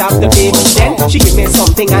did not have to pay. Then she give me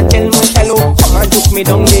something and tell me hello, come and juke me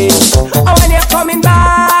down there. And when you're coming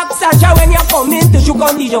back, Sacha, when you're coming to juke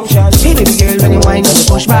on the junction. Hey baby girl, when you wine, you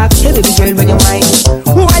push back. Hey baby girl, when you wine.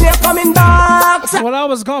 When you're coming back. Well, I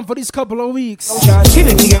was gone for these couple of weeks.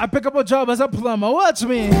 I pick up a job as a plumber. Watch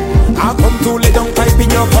me. I come to lay down pipe in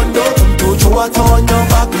your condo, come to throw water on your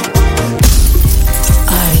back.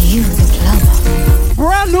 Are you the plumber?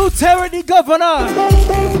 Brand new Terry Governor.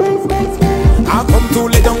 I come to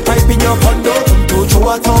lay down pipe in your condo, come to throw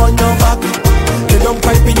water on your back. Lay down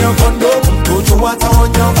pipe in your condo, come to throw water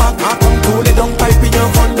on your back. I come to lay down pipe in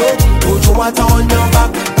your condo, to throw water on your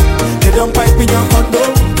back. Lay down pipe in your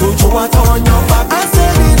condo, to throw water on your back. I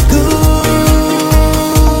said it good,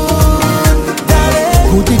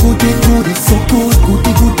 darling. Goody, goody, goody, so good.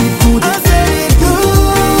 Goody, goody, goody. I said it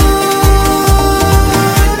good,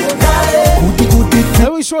 darling. Goody, goody, goody.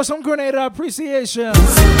 Let me show some Grenada appreciation.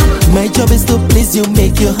 My job is to please you,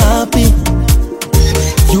 make you happy.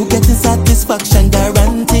 You getting satisfaction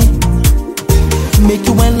guarantee. Make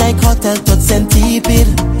you wine like hotel touch centipede.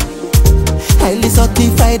 Highly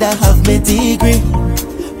certified, I have my degree.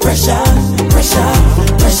 Pressure, pressure,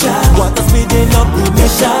 pressure. Water speeding up the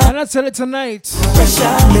measure. And I tell it tonight.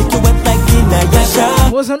 Pressure, make you wet like Niagara.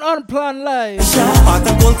 Was an unplanned life. Hot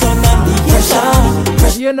and cold turn on the pressure.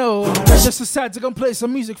 You know, I just decided to come play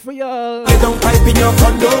some music for y'all. Lay down pipe in your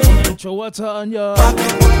condo, put your water on your back.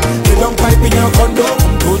 Lay down pipe in your condo,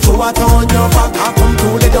 put your water on your back. I come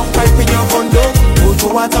to lay down pipe in your condo, put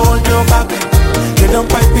your water on your back. Lay down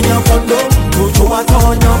pipe in your condo, put your water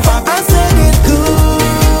on your back. I said it good.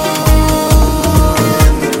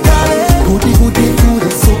 Goody, goody, goody,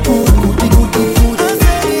 so good. Goody, goody, goody. I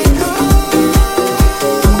said it good.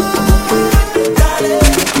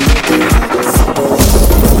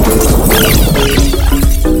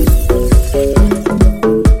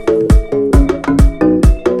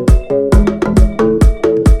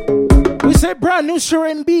 We say brand new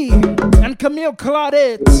Sharon B and Camille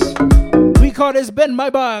Claudette. We call this Bend My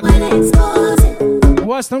Back.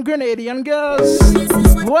 Watch them Grenadian girls.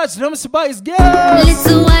 Watch them Spice girls.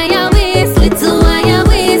 Little wire waist,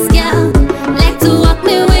 girl. Like to walk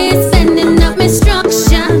me waist, bending up my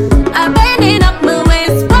structure. I'm bending up my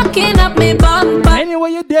waist, rocking up my bumper.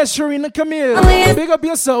 Anyway, you're there, Shireen and Camille. Big up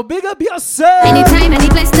yourself, big up yourself. Anytime, any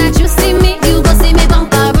place that you see me, you go see me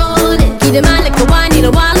bumper rolling. Keep the man like the one, you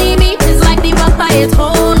don't want leave me. It's like the bumper is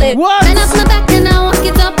holding. What? Bend up my back and I walk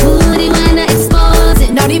it up, booty when I expose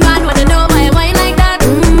it. Now the man wanna know why I whine like that.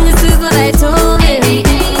 This is what I told him.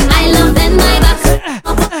 I love bend my back.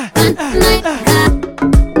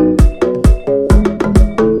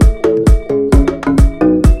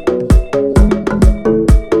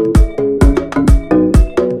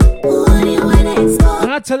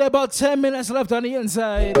 And I tell you about 10 minutes left on the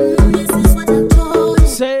inside.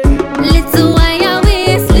 Say little wire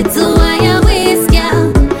waist,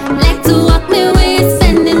 girl. Like to walk me waist,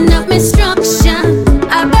 bending up my structure.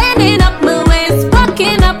 I'm bending up my waist,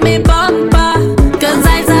 rocking up my bumper. Cause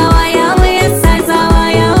I saw wire waist,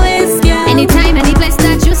 girl. Anytime, any place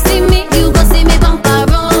that you see me, you go see me bumper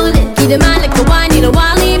rolling. Keep the man like the one, you don't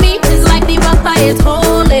want leave me. It's like the bumper is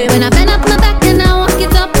holding. When I bend up my back and I walk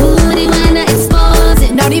it up, booty when I expose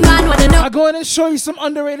it. Now the man wanna know. I go in and show you some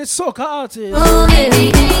underrated soca artists. Oh, I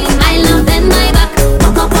love bend my back,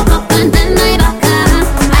 walk up and bend my back. I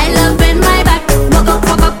love bend my back, walk up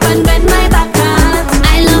and bend my back.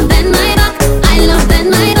 I love bend my back, I love bend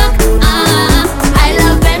my back. I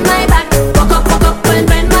love bend my back, walk up and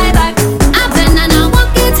bend my back. I bend and I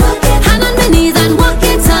walk it, hand on my knees and walk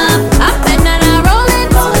it up. I bend and I roll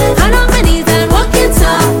it, hand on my knees and walk it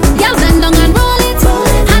up. Y'all bend down and roll it.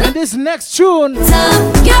 And this next tune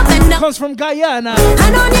comes from Guyana.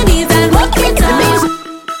 Hand on your knees and walk it up.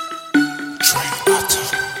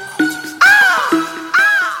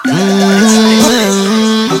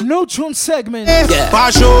 New no tune segment.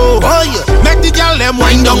 For sure, oh yeah. Make the girl them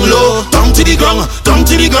wind down low. Down to the ground, down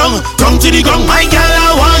to the ground, down to the ground. My girl,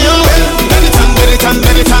 I want you. Benetton, Benetton,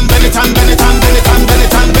 Benetton, Benetton, Benetton, Benetton,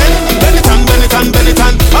 Benetton, Benetton, Benetton,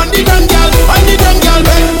 Benetton. On the ground, girl, on the ground, girl.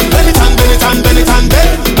 Benetton, Benetton, Benetton,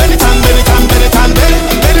 Benetton, Benetton, Benetton,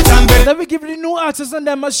 Benetton, Benetton. Let me give the new artists and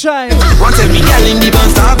them a shine. Want every girl in the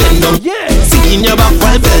band start bend down. Yeah. Sing in your back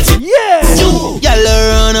while belting. Yeah. You, girl,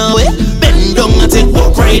 run away. Bend down and take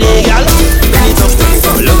walk right there, girl. Bring it up.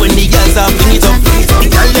 Love when the girls are bring it up. The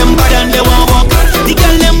girl them bad and they want walk. The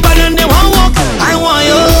girl them bad and they want walk. I want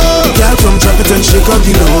you. Girl, come drop it and shake up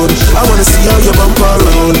the load. I wanna see how you bump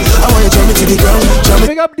around. I wanna jump it to the ground. Jump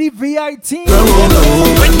it. Pick up the VIT.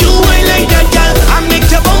 When you whine like that, girl, I make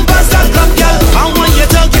your bumper start clap, girl. I want you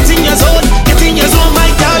to get in your zone. Get in your zone, my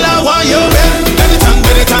girl. I want you. Benetton,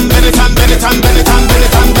 Benetton, Benetton, Benetton, Benetton,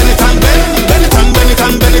 Benetton, Benetton, Benetton,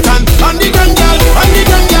 Benetton, Benetton. On the ground, girl. On the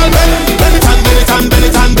ground, girl. Benetton, Benetton,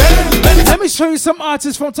 Benetton, Benetton. Let me show you some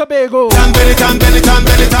artists from Tobago. Benetton, Benetton,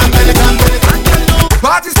 Benetton, Benetton, Benetton.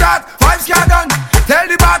 Party start, vibes get done. Tell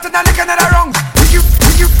the bartender lick another wrong.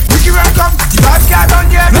 Ricky welcome. Vibes get done,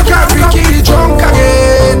 yeah. Look at Ricky drunk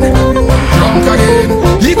again. Drunk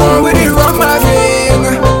again. He going with the rum again.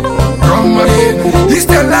 Rum again. He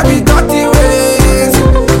still have his dirty ways.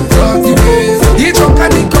 Dirty ways. He drunk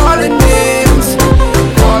and he calling names.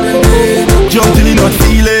 Calling names. Jump till he not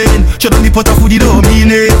feeling. Shut on the pot of food, he don't mean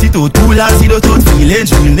it. He told two lads, he don't feeling.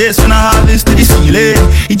 Realness when I harvest to the ceiling.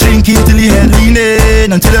 He drink it till he head leaning.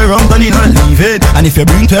 Until the rum done, he not leave it. And if you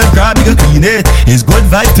bring 12 crab, he can clean it. It's good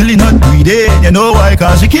vibe till he not breathing. You know why?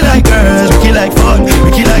 Cause Ricky like girls, Ricky like fun,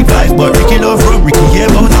 Ricky like vibes. But Ricky love rum, Ricky hear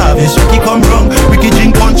about harvest. Ricky come wrong, Ricky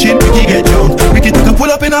drink punching, Ricky get drunk. Ricky took a pull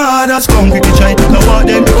up in a hard ass skunk. Ricky try to come out,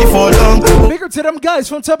 then Ricky fall down. Bigger to them guys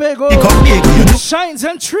from Tobago. He come big, you know. Shines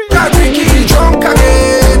and trees. Got Ricky drunk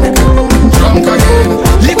again. Drunk again.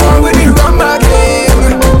 He going with the rum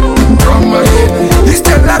again. Rum again. He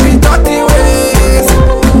still have his dirty ways.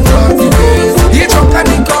 Dirty ways. He drunk and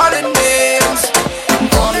he calling names.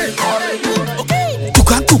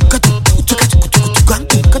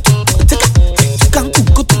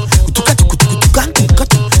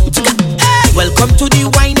 Welcome to the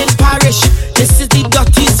whining parish. This is the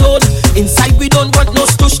dirty zone. Inside we don't want no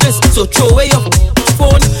stushness. So throw away your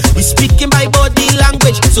phone. We speaking by body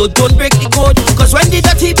language, so don't break the code. Cause when the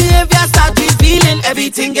dirty behavior start revealing,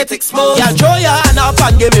 everything gets exposed. Yeah, throw your hand up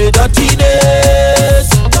and give me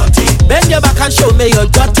dirtiness. Dirty. Bend your back and show me your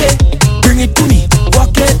dirty. Bring it to me,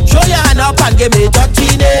 walk it. Throw your hand up and give me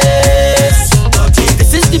dirtiness. Dirty.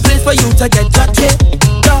 This is the place for you to get dirty.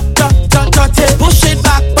 Dirty. Push it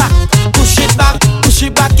back, push it back, push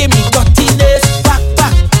it back. Give me dirtiness. Back,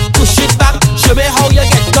 push it back. Show me how you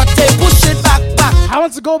get dirty. Push it back. I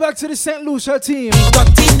want to go back to the St. Lucia team.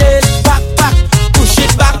 Dirtiness, back, push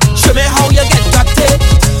it back. Show me how you get dirty.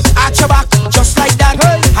 Arch your back, just like that.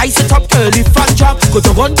 Hey. I sit up, curly front drop. Go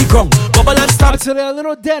to one the ground, bubble and stop. To the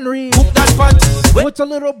little Denry. Hook that front. With a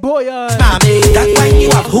little boy on. Mommy, that wine you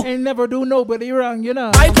have hook. Ain't never do nobody wrong, you know.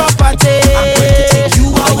 My property. I'm going to take you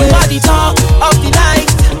away. You are the talk of the night.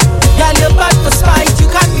 Girl, you're bad for spite. You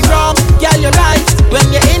can't be wrong. Girl, you're right. When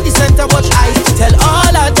you're in the center, watch eyes. Tell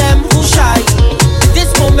all of them who shy. This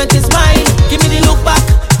moment is mine. Give me the look back,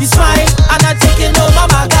 the smile, and I'm taking over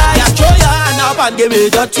my guy. Yeah, throw your hand up and give me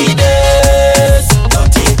dirtiness.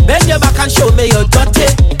 Dirty. Bend your back and show me your dirty.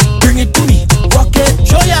 Bring it to me, walk it.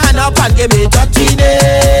 Throw your hand up and give me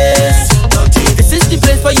dirtiness. Dirty. This is the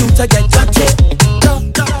place for you to get dirty.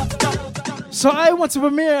 So I want to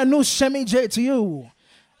premiere a new Shemi J to you.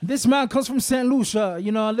 This man comes from St. Lucia,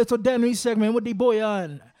 you know, a little Denry segment with the boy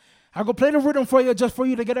on. I go play the rhythm for you just for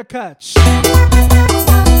you to get a catch.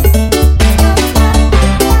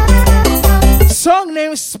 Song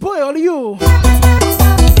name Spoil You.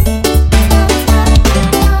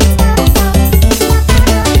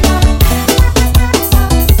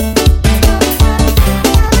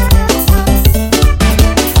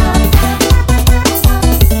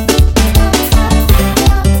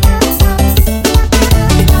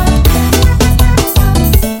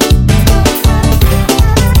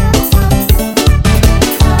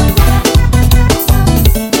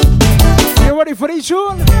 For the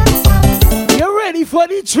tune? You ready for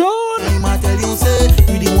the tune? I'ma tell you, say,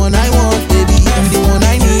 you the one I want, baby. You the one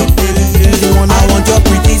I need, baby. You the one I want your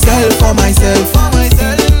pretty self for myself.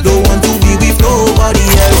 Don't want to be with nobody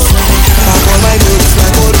else. Pack all my goods, my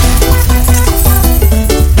good.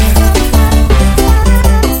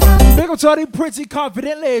 Big up to all the pretty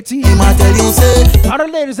confident ladies. I'ma tell you, say, all the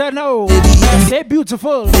ladies that know, they're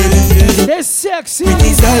beautiful, they're sexy.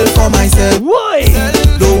 Pretty self for myself. Why?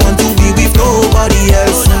 Don't want to be with nobody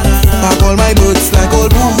else.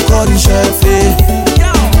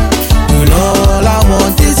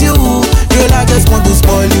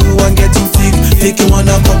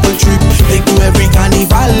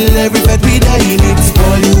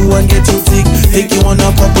 on a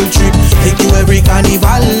couple trip. Take you every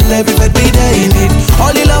carnival, every birthday day in it.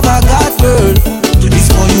 All the love I got, girl, it's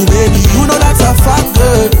for you, baby. You know that's a fact,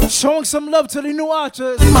 girl. Showing some love to the new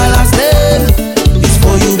artists. My last name is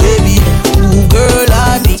for you, baby. Ooh, girl,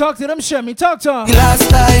 I need. Talk to them, Shemmy. Talk to them. The last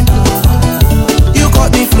time you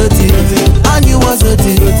caught me flirting, and you was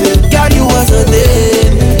hurting. Girl, you was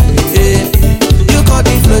hurting. Yeah. You caught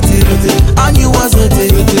me flirting, and you was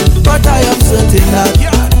hurting. But I am certain that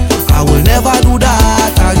I will never do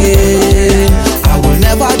that again. I will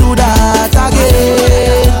never do that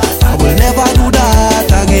again. I will never do that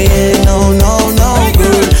again. No, no, no,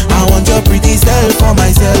 girl. I want your pretty self for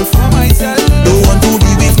myself. Don't want to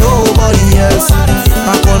be with nobody else.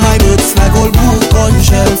 Pack all my books like old book on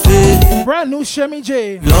shelf. Brand new Shemmy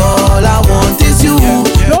J. All I want is you.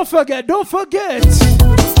 Don't forget, don't forget.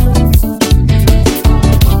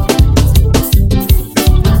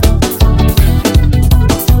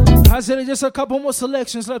 I said just a couple more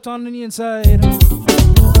selections left on the inside. Baby,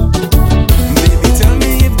 tell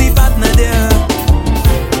me if the partner there.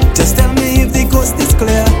 Just tell me if the coast is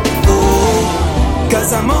clear. Oh,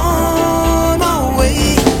 cause I'm on my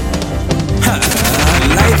way.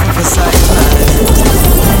 Life of a sideline.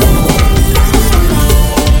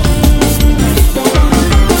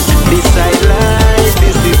 This side life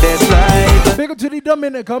is the best life. Big up to the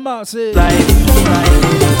Dominic, come out, say. Life.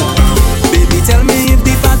 Baby, tell me if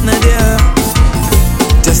the partner there.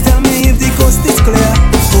 Just tell me if the coast is clear.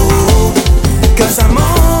 Oh, cause I'm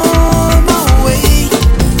on my way.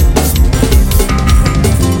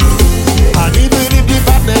 And even if the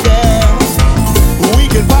partner there, we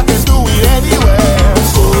can pack and do it anywhere.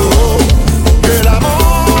 Oh, girl, I'm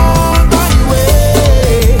on my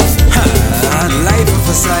way. Life of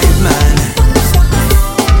a side man.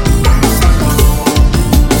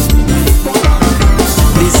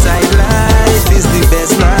 This side life is the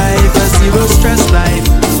best life. A zero stress life.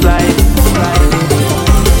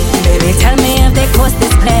 Baby, tell me if the coast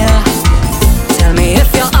is clear. Tell me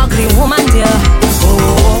if you're ugly woman, dear.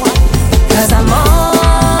 Oh, cause I'm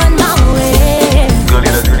on my way. Girl,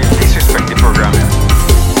 you don't really disrespect the program.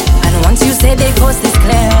 And once you say the coast is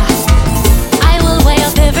clear, I will weigh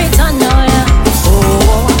up every ton, oh yeah.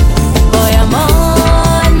 Oh, boy, I'm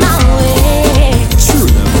on my way. True,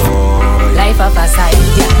 boy. Life of a side,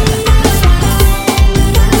 yeah.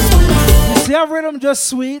 See how rhythm just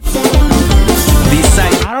sweet.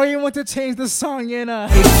 Beside, I don't even want to change the song, you know.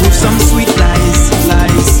 With some sweet lies.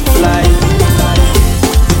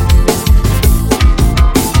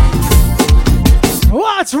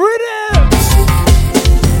 What's rhythm?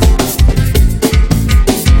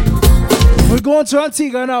 We're going to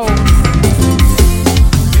Antigua now.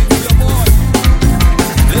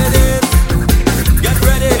 Get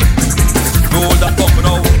ready. Roll that bumper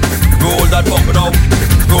now. Roll that bumper now.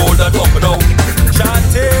 Roll that bumper now.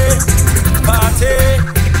 Shanty, party,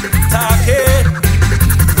 take.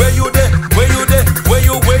 Where you there? Where you there? Where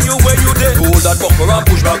you there? Roll that bumper and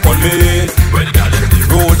push back on me. Where the gal left it?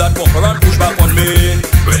 Roll that bumper and push back on me.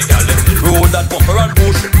 Where the gal left it? Roll that bumper and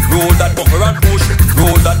push. Roll that bumper and push.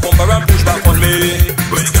 Roll that bumper and push back on me.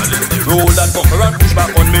 Where the gal left it? Roll that bumper and push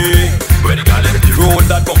back on me. Where the gal left it? Roll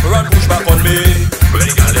that bumper and push back on me. Where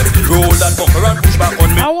the gal left it? Roll that bumper and push back on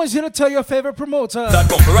me. I want you to tell your favorite promoter. That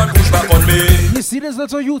bumper and push back on me. You see this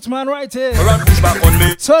little youth man right here. Bumper and push back on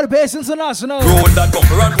me. Third Base International. Roll that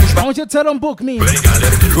bumper and push back. I want you to tell them book me. Where the gal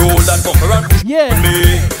left it? Roll that bumper and push back on me.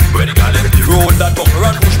 Where the gal left it? Roll that bumper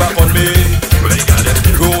and push back on me. Where the gal left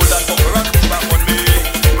it? Roll that bumper and push back on me.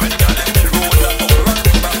 Where the gal left it? Roll that bumper and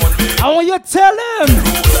push back on me. I want you to tell him.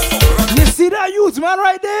 You see that youth man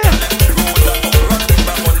right there?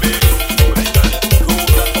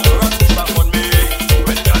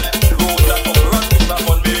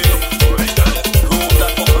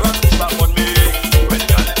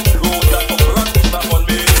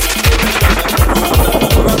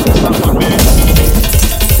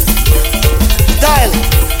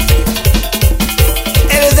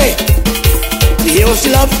 She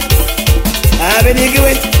love, I've been here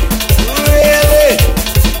with really.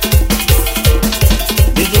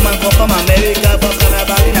 This woman come from America, from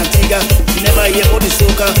Canada, in Antigua. She never hear about the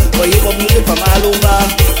soca, but hear about music from all over.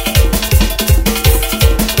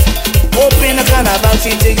 Open a carnival,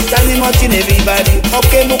 she takes standing watching everybody.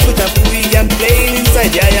 Okay, look with a fui and playing inside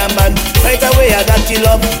the iron band. Right away, I got she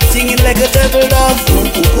love, singing like a turtle dove.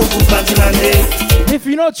 Fancy man day. If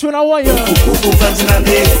you're not tune, I want you. Fancy man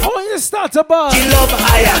day. I want you to start a bar. She love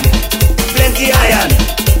iron, plenty iron,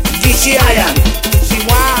 dishy iron. She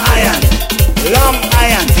want iron, long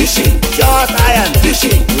iron, dishy, short iron,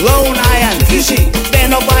 dishy, round iron, dishy,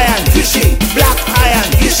 bend up iron, dishy, black iron,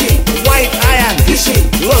 dishy, white iron, dishy,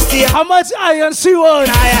 rusty How much iron C1?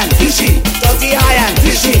 Iron, fishy. 30 iron,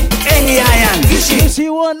 fishy. Any iron, fishy.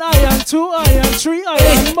 C1 iron, 2 iron, 3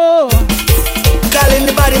 iron, more. Girl in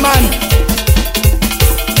the body, man.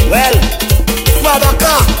 Well,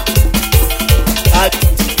 Babaka.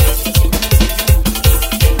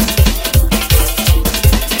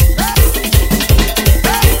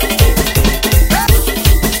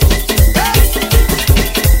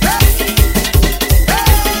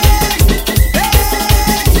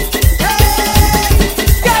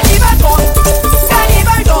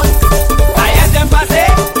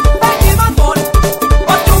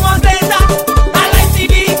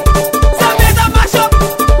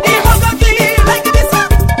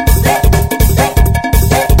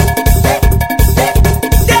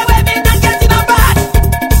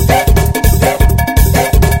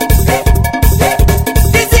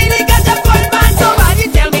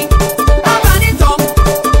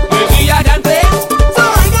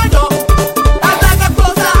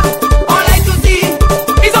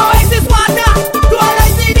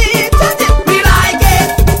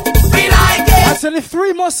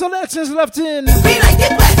 Selections left in. We like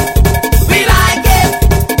it wet. We like it.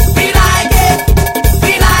 We like it.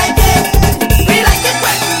 We like it. We like it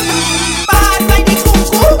wet. Bad like the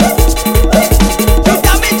cuckoo. You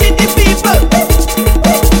damaging the people.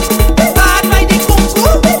 Bad like the cuckoo.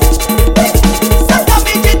 Stop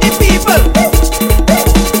damaging the people.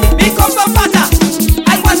 Because of father, I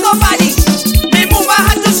was nobody. Me mama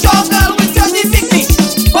had to struggle with your dignity,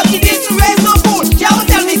 but he didn't raise no fool. You will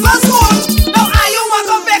tell me go school.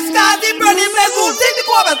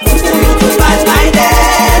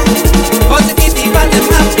 Positivity, but them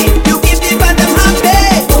happy. You give the band them happy.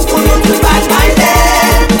 Bad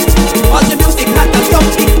minded. All the music had them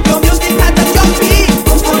jumpy. Your music had them jumpy.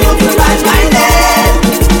 Bad minded.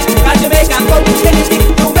 Got to make and go to anything.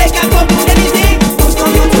 You make and go to anything.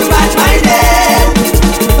 Bad minded.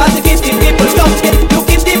 Got to keep the people jumping. You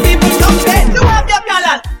keep the people jumping. You have your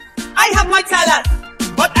talent. I have my talent.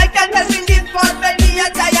 But I can help in this for baby a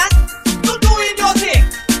giant. You doing your thing.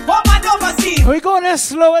 We gonna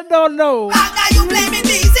slow it down now. You blaming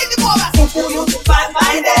me, sing the chorus. You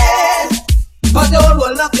bad-minded, but the whole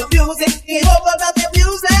world love your music. The whole world love your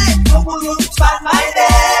music. You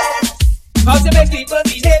bad-minded, cause you make people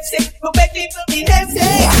behave sick. You make people behave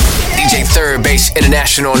sick. DJ Third Base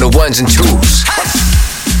International on the ones and twos.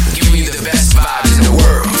 Giving you the best vibes in the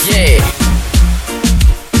world. Yeah.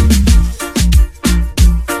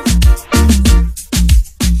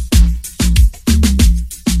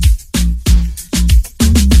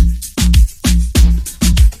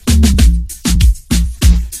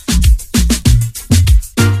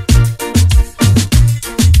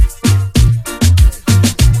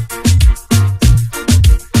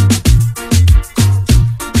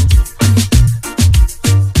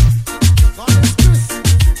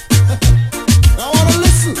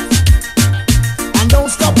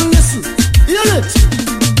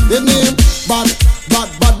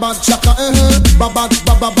 Bad chaka, bad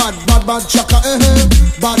chaka,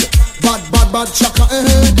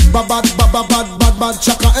 bad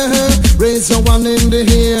chaka, Raise your one in the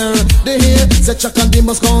air, Say chaka they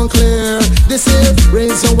must come clear. This here,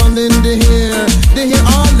 raise your one in the air,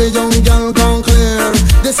 all the young girl come clear.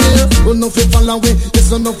 This here, no fi follow away,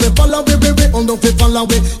 yes no fi follow away, no fi follow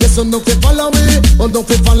away, yes no fi follow away, no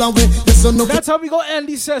fi follow away, yes no. That's how we go end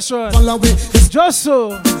this session. Follow away, it's just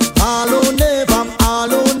so. All who never,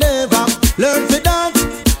 learn fi dance,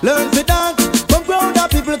 learn fi dance. From ground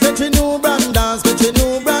up people catch a new brand dance, catch a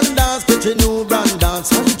new brand dance, catch a new brand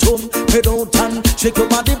dance. And jump, head out and shake your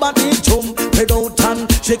body, jump, head out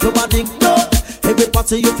and shake your body, go. Every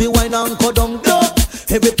party you feel wine and go down, go.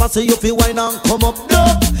 Every party you feel wine and come up, go.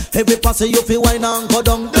 Every party you feel wine and go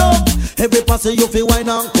down, go. Every party you feel wine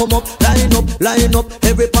and come up, line up, line up.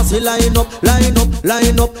 Every party line up, line up,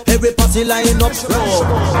 line up. Every party line up.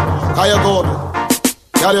 How you good?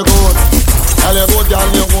 Girl you good? Girl you good, girl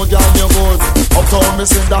you good, girl you good. Uptown me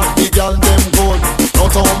sing that big girl them good.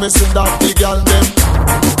 Downtown me sing that big girl them.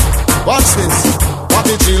 Watch this. What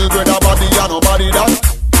the children a body and nobody that.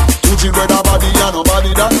 Two children a body and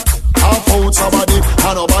nobody that. Half out somebody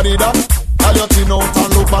and nobody that. Tell your tin out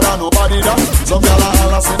and look bad and nobody that. Some gyal a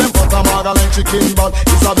holla say them cut a maga like chicken ball.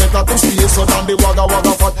 It's a better to stay so than the wagga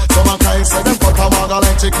wagga fat. Some a kind say them cut a maga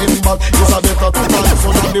like chicken ball. It's a better to stay so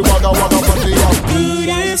than the wagga wagga fat. Good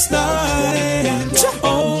is started,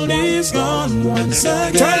 old is gone. Once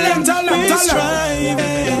again, we're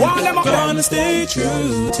striving. Gonna stay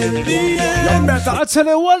true till the end. I tell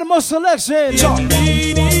you one more selection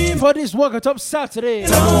for this Walk Up Saturday.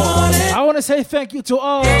 I want to say thank you to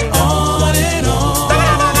all.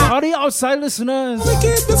 All the outside listeners,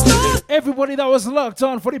 everybody that was locked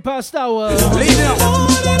on for the past hour,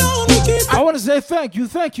 I want to say thank you,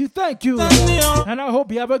 and I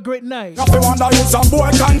hope you have a great night. If you wonder if some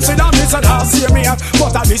boy consider me, so don't see me at,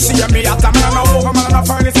 but I see me at a man, a woman, man, a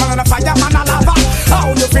furnace, man, a fire, man, a lava.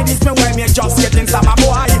 How you finish me when me just getting some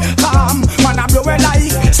boy? Calm, man, I blow it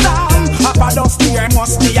like storm. Up a dust here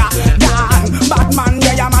must be a gun. Bad man,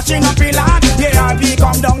 yeah, machine up a land. Yeah, we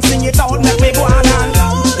come down, sing it out, make me go on and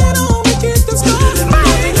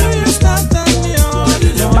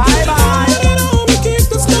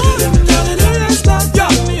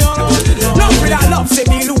say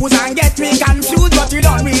me lose and get me confused, but you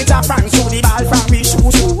don't reach a Frank, so the ball from me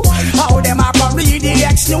shoes. How them a come read the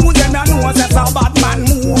X-News, them a know that's a bad man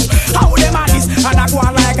move. How them a this, and I go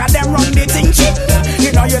on like a them run the thing cheap.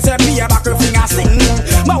 You know you say be a back finger sing,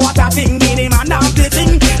 but what a thing be the man down the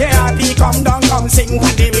thing. Yeah, he come down, come sing,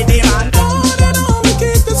 and they with the man.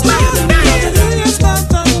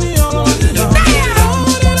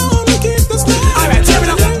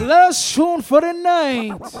 Last tune for the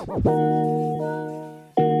night.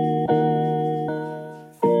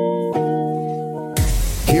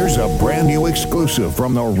 Here's a brand new exclusive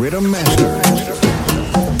from the Rhythm Master.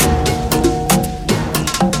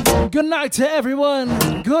 Good night to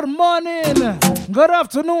everyone. Good morning. Good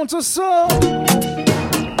afternoon to some.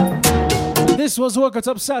 This was Work It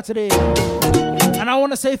Up Saturday. And I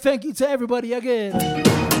want to say thank you to everybody again.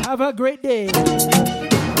 Have a great day.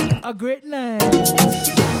 A great night.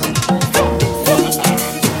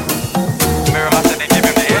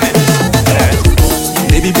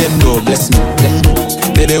 Baby, bend low, bless me.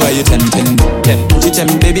 Baby, why you tempting? She tell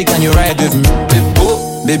me, baby, can you ride with me?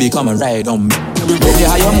 Baby, come and ride on me. Baby,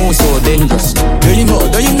 how you move so dangerous? Do you know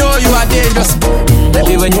you are dangerous?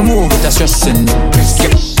 Baby, when you move, it's stressing.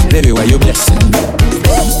 Baby, why you blessing?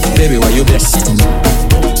 Baby, why you blessing?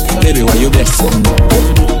 Baby, why you blessing?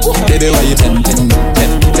 Baby, why you tempting?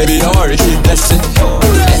 Baby, don't worry, keep blessing.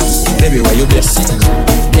 Baby, why you blessing?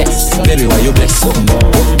 Yes. Baby, why you blessing?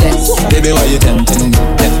 Yes. Baby, why you tempting?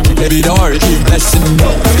 Baby, don't worry, keep blessing.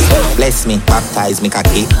 Bless me, baptize me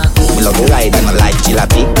cocky. Me love you ride and I like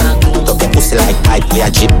jalopy. Tuck your pussy like pipe play a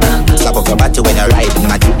jeep. Slap up your body when you ride in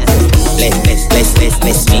my jeep.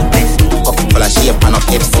 Bless me. Cup full of shape and of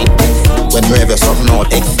Pepsi. When you ever something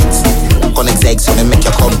out exits. Connect eggs so me make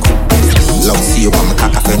you come quick. Love see you on my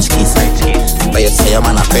cock a French kiss. But you say I'm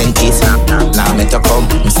an apprentice. Now me to come,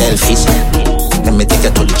 I'm selfish. Let me take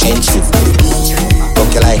you to the trenches.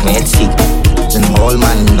 Fuck you like me head sick. Then whole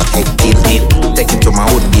man no take deal. Take you to my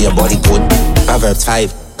hood, be your body good. Proverbs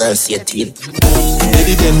 5, verse 18.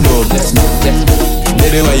 Baby, then go bless me.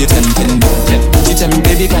 Baby, why you tempting? She tell me,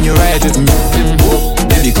 baby, can you ride with me?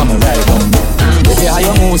 Baby, come and ride on me. Baby, how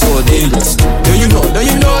you move so dangerous? Do you know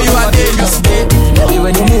you are dangerous? Baby,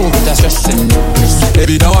 when you move, it's stressing.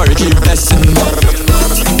 Baby, don't worry, keep blessing.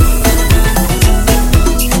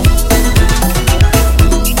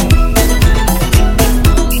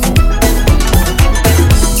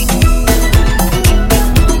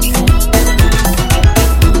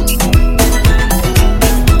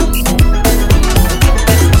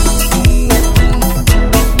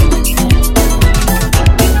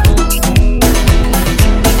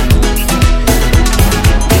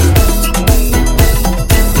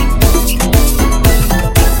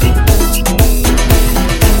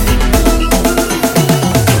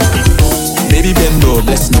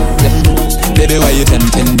 Baby, why you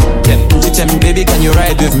tempting? She tell me, baby, can you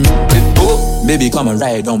ride with me? Baby, come and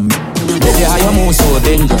ride on me. Baby, how you move so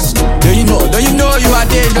dangerous? Do you know you are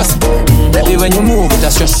dangerous? Baby, when you move,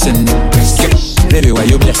 it's stressing. Baby, why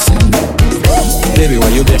you blessing? Baby, why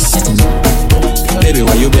you blessing? Baby,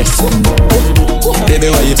 why you blessing? Baby,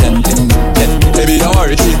 why you tempting? Baby, don't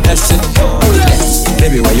worry, keep blessing.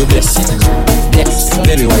 Baby, why you blessing? Yes.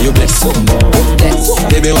 Baby, why you blessing? Yes.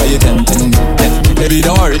 Baby, why you tempting? Baby,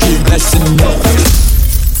 don't worry, keep blessing.